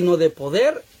cobardía, sino de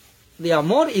poder, de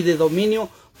amor y de dominio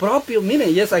propio.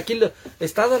 Miren, y es aquí he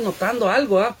estado anotando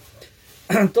algo, ¿eh?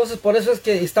 Entonces por eso es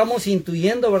que estamos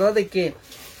intuyendo, ¿verdad?, de que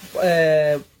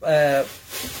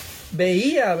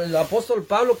veía el apóstol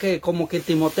Pablo que como que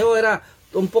Timoteo era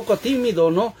un poco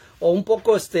tímido, ¿no?, o un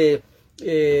poco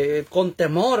con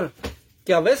temor,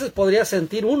 que a veces podría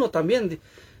sentir uno también.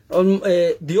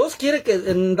 Dios quiere que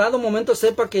en dado momento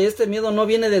sepa que este miedo no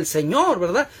viene del Señor,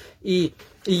 ¿verdad? Y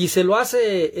se lo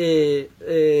hace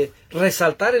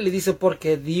resaltar, y le dice,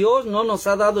 porque Dios no nos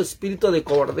ha dado espíritu de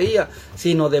cobardía,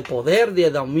 sino de poder, de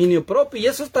dominio propio. Y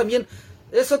eso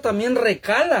también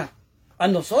recala a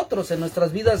nosotros en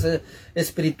nuestras vidas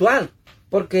espiritual,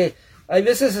 porque hay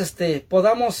veces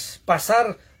podamos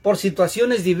pasar por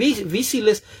situaciones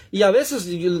difíciles, y a veces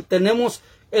tenemos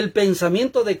el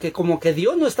pensamiento de que como que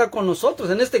Dios no está con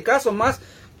nosotros. En este caso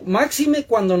máxime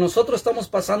cuando nosotros estamos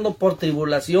pasando por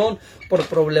tribulación, por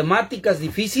problemáticas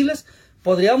difíciles,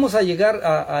 podríamos llegar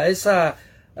a esa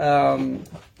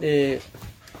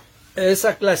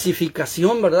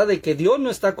clasificación, ¿verdad?, de que Dios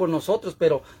no está con nosotros.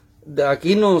 Pero de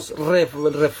aquí nos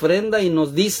refrenda y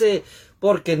nos dice,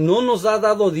 porque no nos ha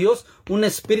dado Dios un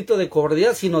espíritu de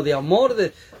cobardía, sino de amor,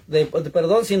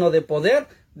 sino de poder,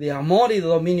 de amor y de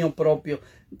dominio propio.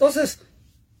 Entonces,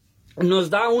 nos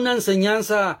da una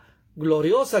enseñanza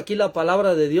gloriosa aquí la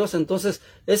palabra de Dios. Entonces,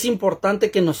 es importante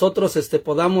que nosotros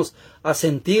podamos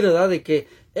asentir, ¿verdad?, de que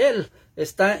Él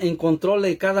está en control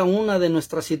de cada una de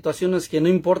nuestras situaciones, que no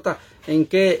importa en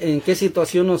qué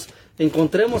situación nos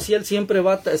encontremos, y Él siempre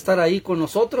va a estar ahí con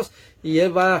nosotros, y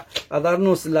Él va a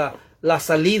darnos la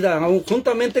salida,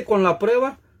 juntamente con la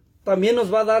prueba. También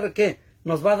nos va a dar, ¿qué?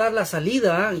 Nos va a dar la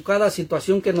salida en cada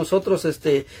situación que nosotros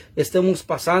estemos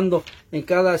pasando, en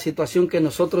cada situación que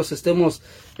nosotros estemos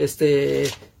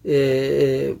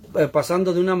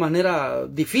pasando de una manera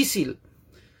difícil.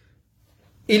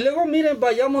 Y luego, miren,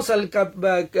 vayamos al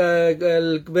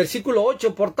versículo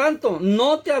 8. Por tanto,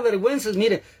 no te avergüences.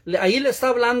 Mire, ahí le está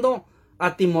hablando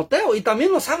a Timoteo, y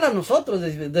también nos habla a nosotros,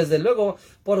 desde luego.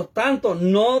 Por tanto,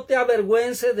 no te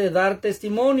avergüences de dar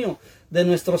testimonio de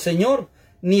nuestro Señor,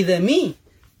 ni de mí,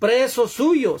 preso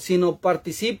suyo, sino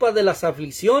participa de las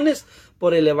aflicciones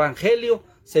por el Evangelio,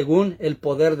 según el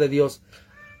poder de Dios.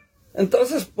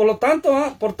 Entonces, por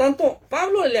tanto,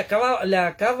 Pablo le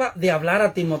acaba de hablar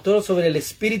a Timoteo sobre el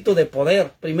espíritu de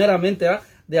poder, primeramente,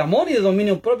 de amor y de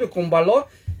dominio propio con valor.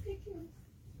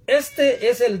 Este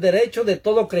es el derecho de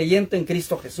todo creyente en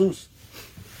Cristo Jesús.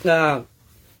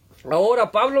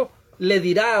 Ahora Pablo le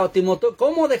dirá a Timoteo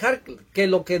cómo dejar que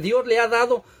lo que Dios le ha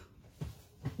dado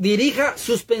dirija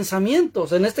sus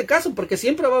pensamientos, en este caso, porque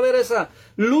siempre va a haber esa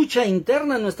lucha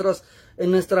interna en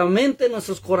nuestra mente, en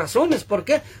nuestros corazones. ¿Por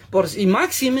qué? Y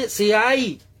máxime si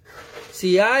hay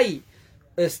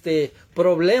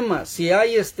problemas, si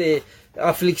hay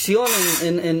aflicción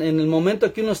en el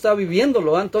momento que uno está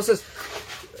viviéndolo, ¿eh? Entonces,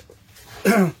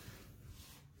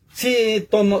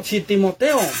 si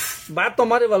Timoteo va a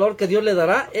tomar el valor que Dios le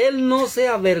dará, él no se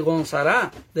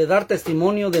avergonzará de dar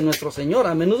testimonio de nuestro Señor.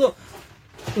 A menudo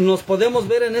nos podemos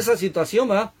ver en esa situación,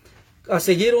 ¿verdad?,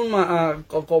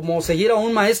 como seguir a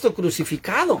un maestro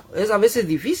crucificado. Es a veces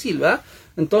difícil, ¿verdad?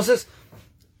 Entonces,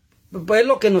 pues es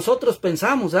lo que nosotros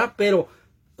pensamos, ¿verdad? Pero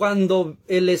cuando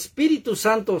el Espíritu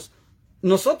Santo,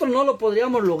 nosotros no lo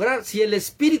podríamos lograr si el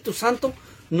Espíritu Santo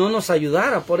no nos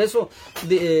ayudara. Por eso,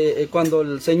 cuando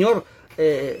el Señor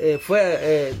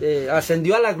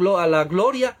ascendió a la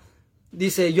gloria,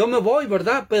 dice: yo me voy,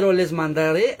 ¿verdad?, pero les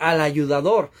mandaré al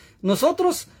ayudador.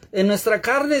 Nosotros en nuestra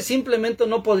carne simplemente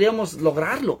no podríamos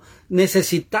lograrlo.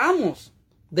 Necesitamos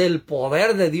del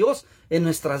poder de Dios en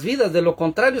nuestras vidas. De lo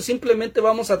contrario, simplemente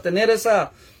vamos a tener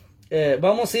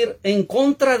vamos a ir en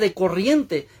contra de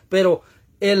corriente. Pero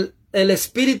el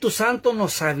Espíritu Santo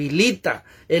nos habilita,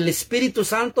 el Espíritu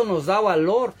Santo nos da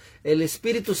valor, el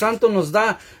Espíritu Santo nos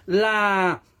da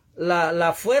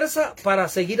la fuerza para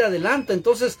seguir adelante.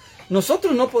 Entonces,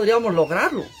 nosotros no podríamos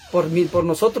lograrlo por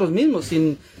nosotros mismos,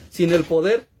 sin el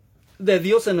poder de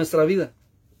Dios en nuestra vida.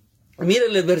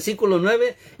 Miren el versículo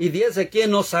 9 y 10, de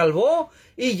quien nos salvó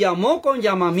y llamó con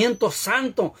llamamiento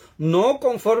santo, no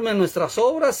conforme a nuestras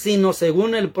obras, sino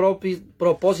según el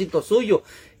propósito suyo,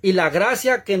 y la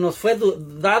gracia que nos fue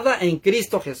dada en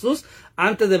Cristo Jesús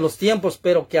antes de los tiempos,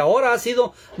 pero que ahora ha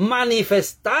sido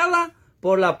manifestada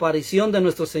por la aparición de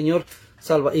nuestro Señor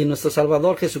y nuestro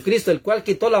Salvador Jesucristo, el cual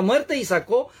quitó la muerte y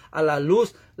sacó a la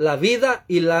luz la vida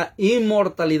y la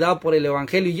inmortalidad por el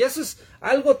Evangelio. Y eso es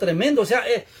algo tremendo. O sea,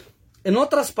 en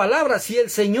otras palabras, si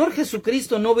el Señor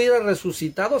Jesucristo no hubiera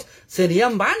resucitado, sería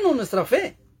en vano nuestra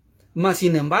fe. Mas,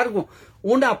 sin embargo,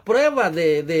 una prueba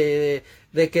de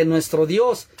que nuestro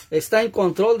Dios está en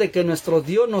control, de que nuestro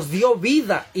Dios nos dio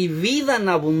vida y vida en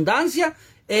abundancia,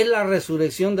 es la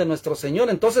resurrección de nuestro Señor.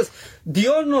 Entonces,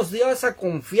 Dios nos dio esa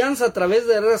confianza a través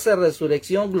de esa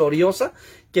resurrección gloriosa,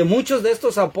 que muchos de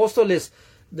estos apóstoles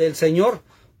del Señor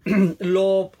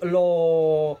lo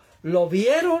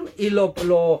vieron y lo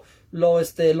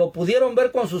pudieron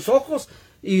ver con sus ojos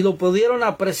y lo pudieron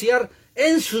apreciar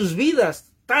en sus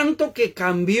vidas, tanto que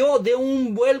cambió de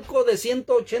un vuelco de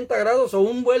 180 grados o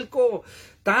un vuelco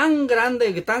tan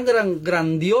grande, tan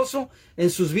grandioso en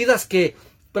sus vidas, que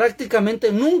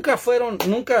prácticamente nunca fueron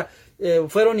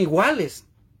iguales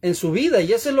en su vida.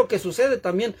 Y eso es lo que sucede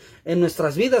también en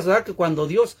nuestras vidas, ¿verdad? Que cuando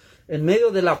Dios, en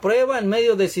medio de la prueba, en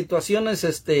medio de situaciones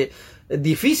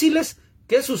difíciles,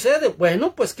 ¿qué sucede?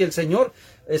 Bueno, pues que el Señor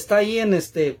está ahí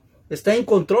está en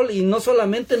control, y no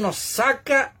solamente nos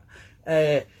saca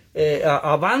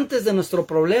avantes de nuestro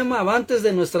problema, avantes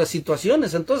de nuestras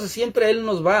situaciones. Entonces siempre Él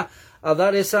nos va a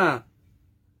dar esa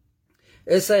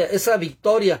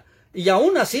victoria. Y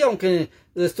aún así, aunque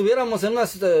estuviéramos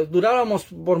duráramos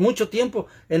por mucho tiempo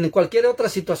en cualquier otra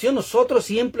situación, nosotros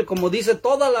siempre, como dice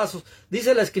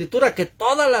la Escritura, que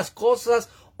todas las cosas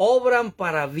obran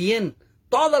para bien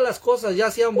todas las cosas, ya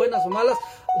sean buenas o malas,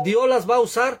 Dios las va a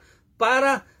usar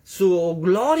para su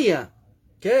gloria.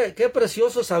 Qué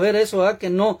precioso saber eso, ¿verdad?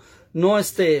 Que no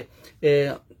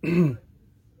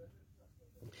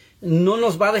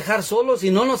nos va a dejar solos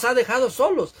y no nos ha dejado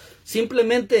solos.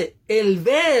 Simplemente el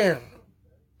ver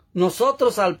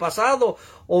nosotros al pasado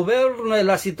o ver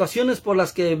las situaciones por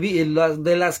las que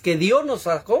de las que Dios nos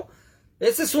sacó,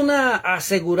 esa es una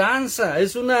aseguranza,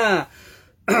 es una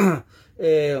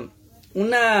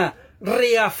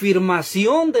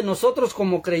reafirmación de nosotros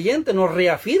como creyentes, nos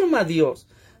reafirma Dios.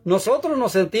 Nosotros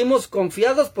nos sentimos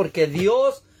confiados porque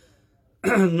Dios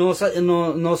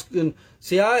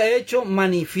se ha hecho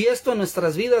manifiesto en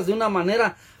nuestras vidas de una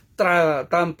manera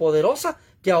tan poderosa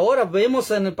que ahora vemos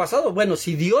en el pasado. Bueno,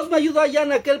 si Dios me ayudó allá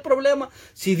en aquel problema,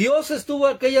 si Dios estuvo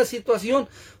en aquella situación,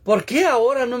 ¿por qué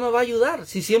ahora no me va a ayudar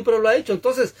si siempre lo ha hecho?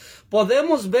 Entonces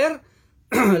podemos ver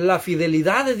la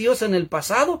fidelidad de Dios en el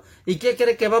pasado. ¿Y qué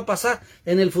cree que va a pasar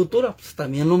en el futuro? Pues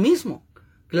también lo mismo.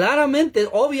 Claramente,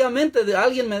 obviamente,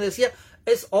 alguien me decía,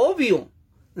 es obvio.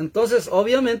 Entonces,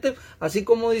 obviamente, así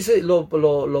como dice,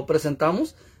 lo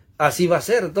presentamos, así va a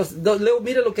ser. Entonces, luego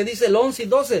mire lo que dice el 11 y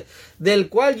 12, del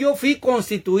cual yo fui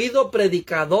constituido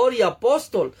predicador y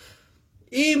apóstol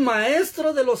y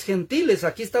maestro de los gentiles.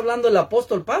 Aquí está hablando el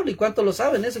apóstol Pablo. ¿Y cuántos lo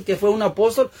saben eso? Que fue un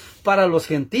apóstol para los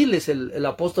gentiles, el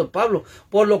apóstol Pablo.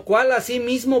 Por lo cual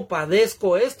asimismo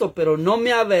padezco esto, pero no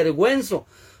me avergüenzo,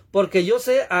 porque yo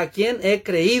sé a quién he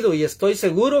creído y estoy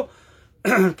seguro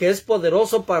que es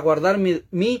poderoso para guardar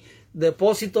mi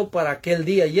depósito para aquel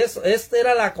día. Y esta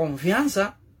era la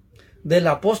confianza del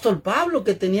apóstol Pablo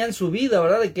que tenía en su vida,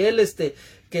 ¿verdad? De que él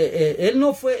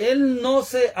no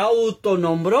se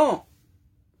autonombró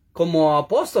como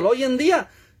apóstol. Hoy en día,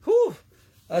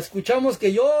 escuchamos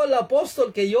que yo, el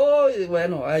apóstol,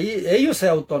 bueno, ahí ellos se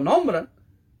autonombran,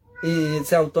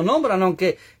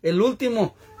 aunque el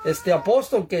último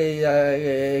apóstol que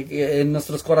en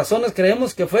nuestros corazones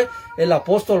creemos que fue el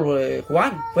apóstol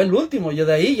Juan, fue el último, y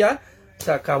de ahí ya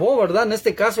se acabó, ¿verdad? En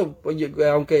este caso,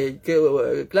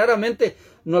 aunque claramente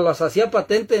nos las hacía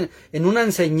patente en una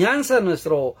enseñanza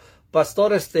nuestro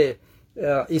pastor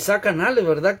Isaac Canales,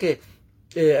 ¿verdad? Que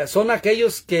son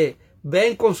aquellos que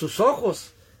ven con sus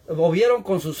ojos, o vieron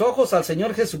con sus ojos al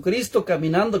Señor Jesucristo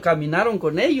caminaron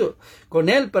con él, con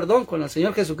el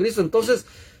Señor Jesucristo. Entonces,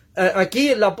 aquí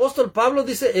el apóstol Pablo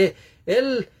dice,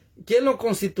 ¿quién lo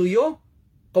constituyó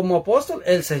como apóstol?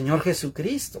 El Señor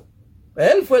Jesucristo.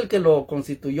 Él fue el que lo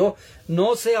constituyó,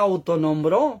 no se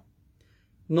autonombró,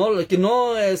 no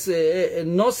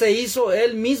se hizo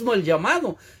él mismo el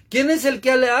llamado. ¿Quién es el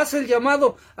que le hace el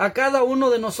llamado a cada uno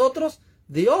de nosotros?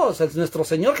 Dios, nuestro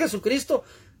Señor Jesucristo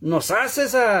nos hace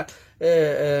esa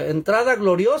entrada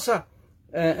gloriosa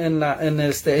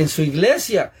en su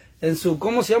iglesia, en su,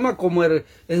 ¿cómo se llama?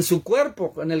 En su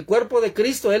cuerpo, en el cuerpo de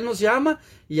Cristo, Él nos llama,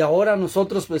 y ahora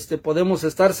nosotros podemos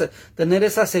tener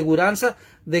esa aseguranza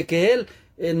de que Él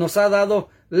nos ha dado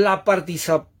la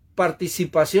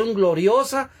participación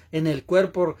gloriosa en el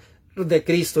cuerpo de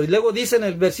Cristo. Y luego dice en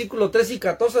el versículo 13 y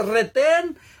 14,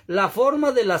 retén la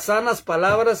forma de las sanas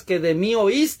palabras que de mí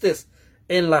oístes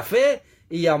en la fe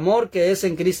y amor que es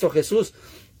en Cristo Jesús.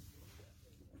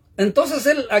 Entonces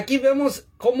aquí vemos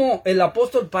cómo el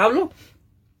apóstol Pablo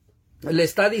le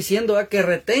está diciendo que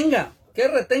retenga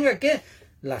 ¿qué?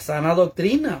 La sana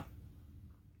doctrina,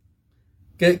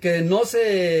 que no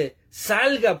se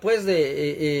salga pues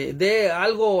de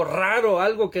algo raro,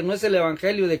 algo que no es el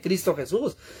evangelio de Cristo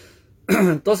Jesús.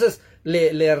 Entonces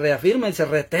le reafirma y dice,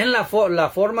 retén la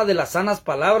forma de las sanas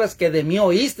palabras que de mí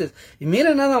oíste. Y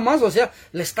miren nada más, o sea,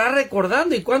 le está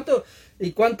recordando. ¿Y cuánto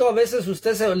a veces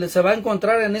usted se va a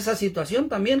encontrar en esa situación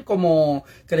también como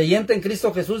creyente en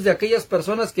Cristo Jesús, de aquellas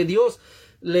personas que Dios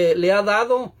le ha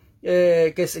dado,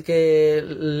 le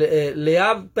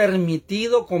ha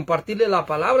permitido compartirle la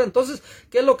palabra? Entonces,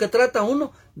 ¿qué es lo que trata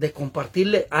uno? De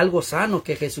compartirle algo sano,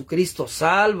 que Jesucristo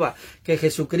salva, que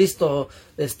Jesucristo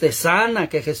sana,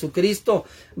 que Jesucristo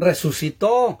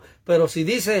resucitó. Pero si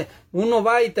uno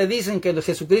va y te dicen que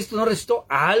Jesucristo no resucitó,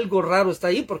 algo raro está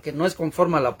ahí, porque no es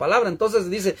conforme a la palabra. Entonces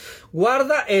dice,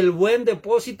 guarda el buen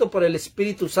depósito por el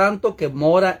Espíritu Santo que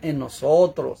mora en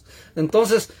nosotros.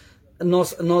 Entonces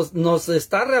nos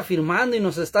está reafirmando y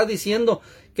nos está diciendo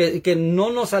que no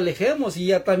nos alejemos. Y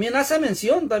ya también hace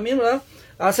mención, ¿verdad?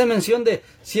 Hace mención de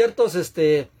ciertos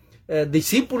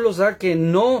discípulos, ¿verdad? Que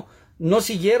no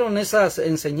siguieron esas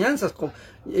enseñanzas.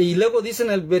 Y luego dice en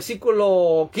el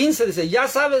versículo 15, dice, ya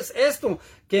sabes esto,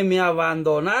 que me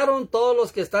abandonaron todos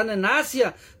los que están en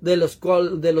Asia, de los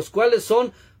cuales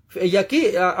son. Y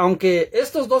aquí, aunque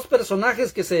estos dos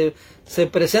personajes que se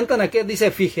presentan aquí,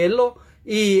 dice Figelo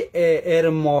y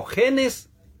Hermógenes.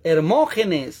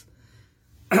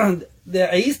 De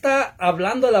ahí está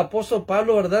hablando el apóstol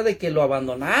Pablo, ¿verdad? De que lo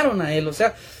abandonaron a él. O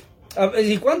sea,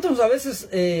 ¿y cuántos a veces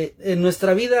en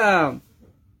nuestra vida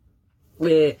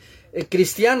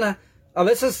cristiana, a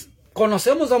veces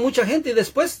conocemos a mucha gente y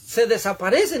después se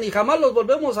desaparecen y jamás los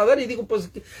volvemos a ver? Y digo,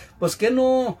 pues que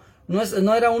no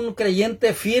era un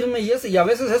creyente firme y a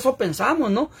veces eso pensamos,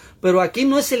 ¿no? Pero aquí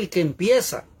no es el que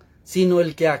empieza, sino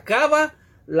el que acaba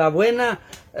la buena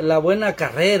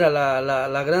carrera,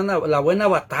 la buena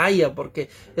batalla, porque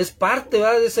es parte,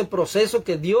 ¿verdad?, de ese proceso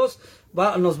que Dios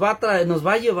nos va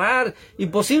a llevar. Y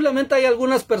posiblemente hay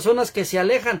algunas personas que se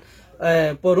alejan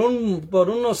por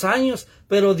unos años,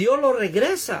 pero Dios lo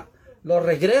regresa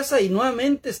y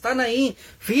nuevamente están ahí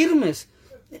firmes.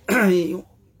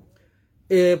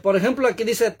 Por ejemplo, aquí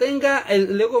dice,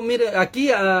 luego mire, aquí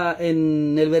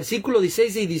en el versículo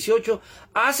 16 y 18,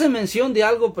 hace mención de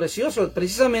algo precioso,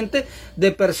 precisamente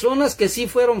de personas que sí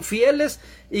fueron fieles,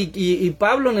 y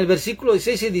Pablo en el versículo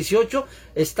 16 y 18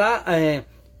 está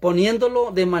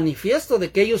poniéndolo de manifiesto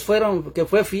de que que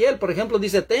fue fiel. Por ejemplo,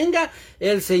 dice, tenga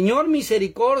el Señor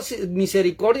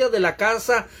misericordia de la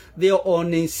casa de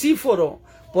Onesíforo,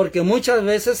 porque muchas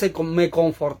veces me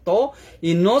confortó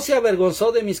y no se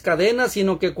avergonzó de mis cadenas,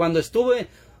 sino que cuando estuve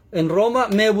en Roma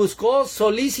me buscó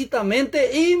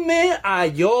solícitamente y me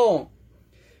halló.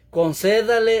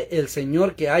 Concédale el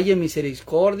Señor que haya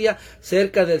misericordia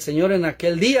cerca del Señor en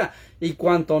aquel día, y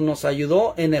cuanto nos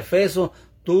ayudó en Efeso,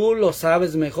 tú lo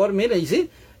sabes mejor. Mire, y sí,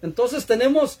 entonces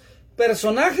tenemos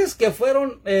personajes que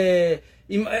fueron,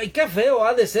 y qué feo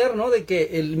ha de ser, ¿no? De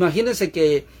que, imagínense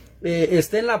que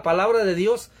esté en la palabra de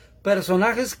Dios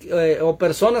personajes o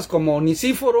personas como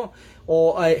Onesíforo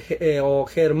o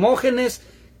Hermógenes,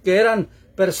 que eran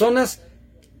personas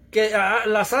que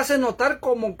las hace notar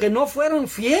como que no fueron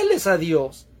fieles a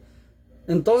Dios.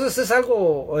 Entonces es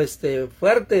algo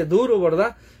fuerte, duro,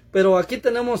 ¿verdad? Pero aquí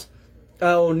tenemos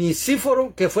a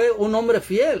Onesíforo, que fue un hombre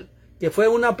fiel, que fue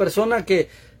una persona que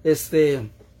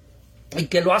y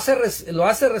que lo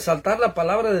hace resaltar la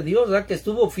palabra de Dios, ¿verdad? Que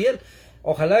estuvo fiel.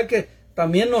 Ojalá que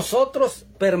también nosotros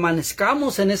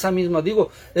permanezcamos en esa misma,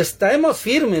 estemos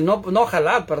firmes,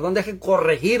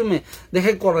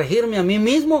 deje corregirme a mí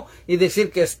mismo y decir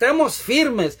que estemos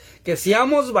firmes, que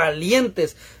seamos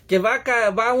valientes, que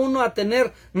va uno a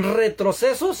tener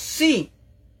retrocesos, sí,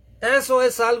 eso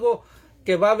es algo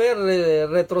que va a haber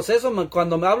retroceso.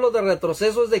 Cuando me hablo de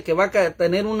retroceso es de que va a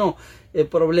tener uno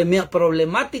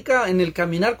problemática en el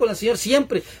caminar con el Señor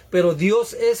siempre, pero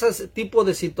Dios ese tipo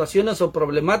de situaciones o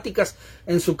problemáticas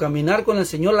en su caminar con el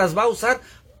Señor las va a usar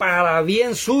para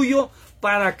bien suyo,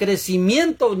 para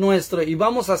crecimiento nuestro, y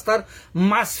vamos a estar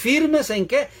más firmes ¿en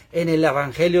qué? En el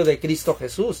Evangelio de Cristo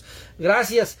Jesús.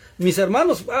 Gracias, mis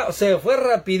hermanos. Se fue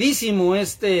rapidísimo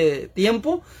este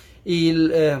tiempo y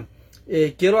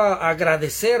quiero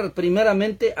agradecer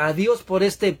primeramente a Dios por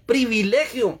este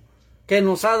privilegio que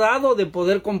nos ha dado de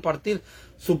poder compartir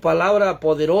su palabra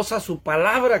poderosa, su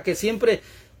palabra que siempre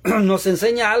nos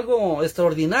enseña algo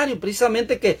extraordinario,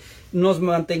 precisamente que nos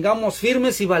mantengamos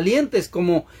firmes y valientes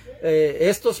como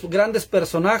estos grandes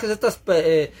personajes, estos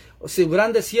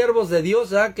grandes siervos de Dios,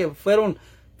 ¿ya? Que fueron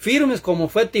firmes, como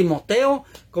fue Timoteo,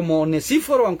 como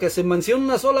Onesíforo, aunque se menciona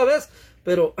una sola vez,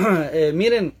 pero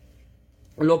miren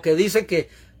lo que dice, que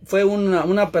fue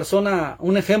una persona,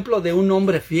 un ejemplo de un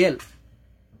hombre fiel.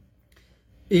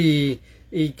 Y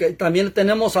que también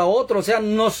tenemos a otro, o sea,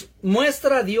 nos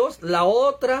muestra a Dios la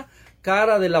otra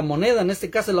cara de la moneda, en este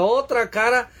caso la otra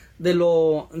cara de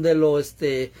lo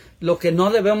que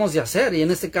no debemos de hacer, y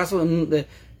en este caso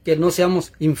que no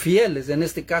seamos infieles, en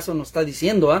este caso nos está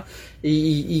diciendo,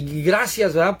 y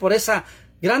gracias, ¿verdad?, por esa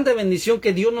grande bendición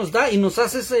que Dios nos da y nos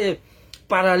hace ese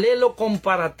paralelo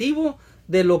comparativo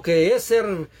de lo que es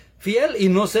ser fiel y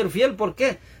no ser fiel. ¿Por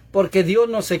qué? Porque Dios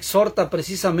nos exhorta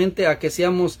precisamente a que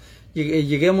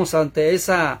lleguemos ante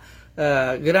esa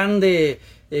grande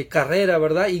carrera,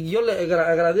 ¿verdad? Y yo le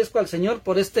agradezco al Señor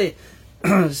por este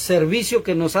servicio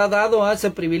que nos ha dado, a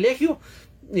ese privilegio,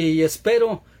 y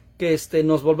espero que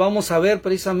nos volvamos a ver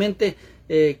precisamente.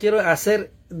 Quiero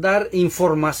dar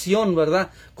información,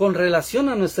 ¿verdad?, con relación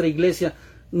a nuestra iglesia.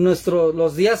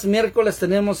 Los días miércoles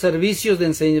tenemos servicios de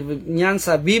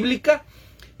enseñanza bíblica.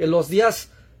 En los días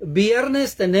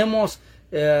viernes tenemos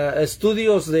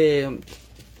estudios de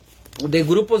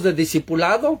grupos de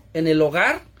discipulado en el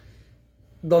hogar,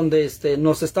 donde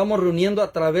nos estamos reuniendo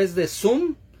a través de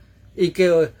Zoom, y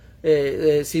que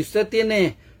si usted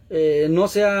no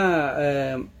se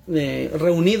ha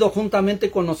reunido juntamente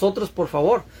con nosotros, por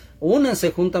favor,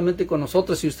 únanse juntamente con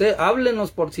nosotros. Si usted,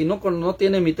 háblenos, por si no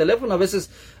tiene mi teléfono, a veces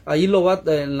ahí lo va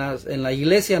en la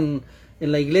iglesia, en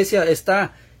la iglesia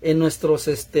está en nuestros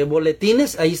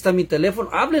boletines, ahí está mi teléfono.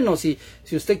 Háblenos si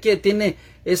usted tiene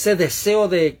ese deseo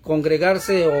de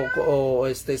congregarse o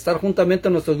estar juntamente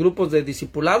en nuestros grupos de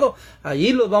discipulado,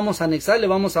 allí los vamos a anexar, le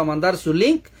vamos a mandar su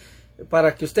link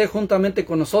para que usted juntamente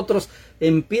con nosotros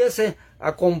empiece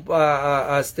a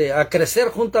crecer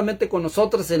juntamente con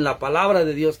nosotros en la palabra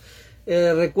de Dios.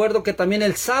 Recuerdo que también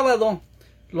el sábado,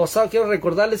 quiero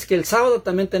recordarles que el sábado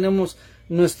también tenemos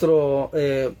nuestro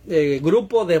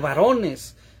grupo de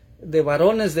varones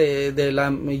de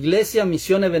la iglesia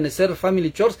Misión Ebenezer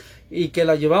Family Church, y que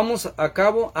la llevamos a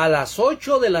cabo a las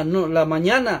 8 de la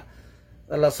mañana,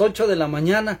 a las 8 de la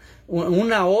mañana,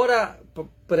 una hora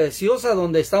preciosa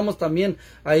donde estamos también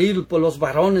ahí por los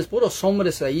varones, puros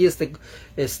hombres ahí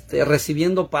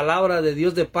recibiendo palabra de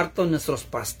Dios de parte de nuestros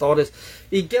pastores.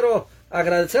 Y quiero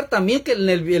agradecer también que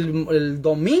el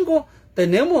domingo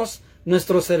tenemos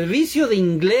nuestro servicio de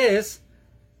inglés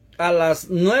a las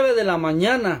 9 de la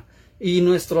mañana y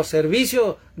nuestro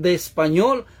servicio de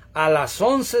español a las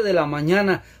 11 de la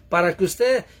mañana, para que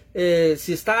usted,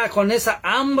 si está con esa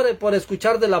hambre por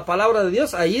escuchar de la palabra de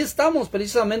Dios, ahí estamos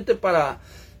precisamente para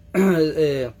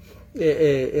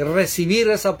recibir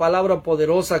esa palabra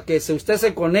poderosa. Que si usted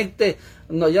se conecte,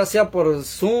 ya sea por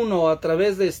Zoom o a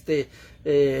través de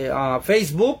a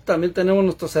Facebook, también tenemos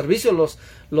nuestro servicio, los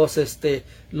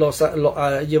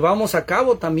llevamos a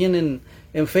cabo también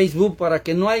en Facebook, para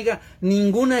que no haya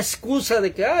ninguna excusa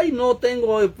de que no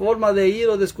tengo forma de ir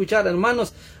o de escuchar.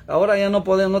 Hermanos, ahora ya no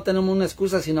tenemos una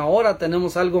excusa, sino ahora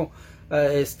tenemos algo.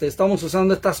 Estamos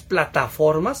usando estas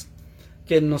plataformas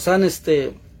que nos han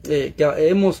que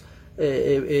hemos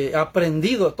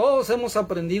aprendido, todos hemos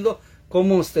aprendido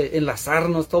cómo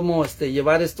enlazarnos, cómo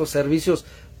llevar estos servicios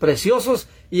preciosos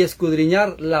y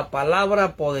escudriñar la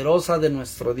palabra poderosa de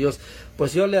nuestro Dios.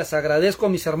 Pues yo les agradezco,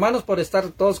 mis hermanos, por estar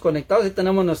todos conectados. Y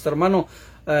tenemos nuestro hermano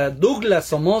Douglas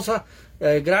Somoza.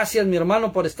 Gracias, mi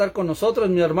hermano, por estar con nosotros.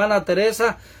 Mi hermana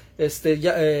Teresa,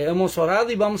 hemos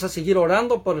orado y vamos a seguir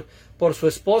orando por su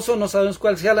esposo. No sabemos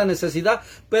cuál sea la necesidad,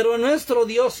 pero nuestro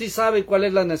Dios sí sabe cuál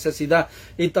es la necesidad.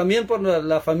 Y también por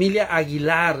la familia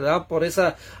Aguilar, ¿verdad? Por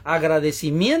ese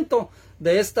agradecimiento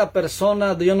de esta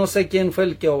persona. Yo no sé quién fue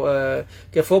el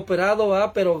que fue operado,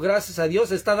 ¿verdad? Pero gracias a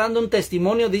Dios está dando un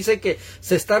testimonio, dice que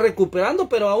se está recuperando,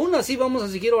 pero aún así vamos a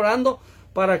seguir orando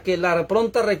para que la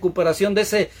pronta recuperación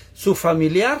de su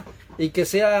familiar, y que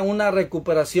sea una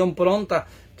recuperación pronta.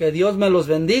 Que Dios me los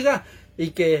bendiga y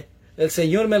que el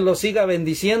Señor me los siga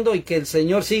bendiciendo, y que el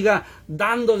Señor siga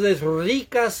dándoles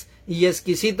ricas y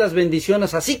exquisitas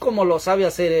bendiciones, así como lo sabe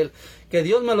hacer Él. Que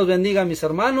Dios me los bendiga, mis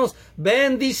hermanos.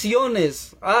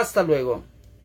 Bendiciones. Hasta luego.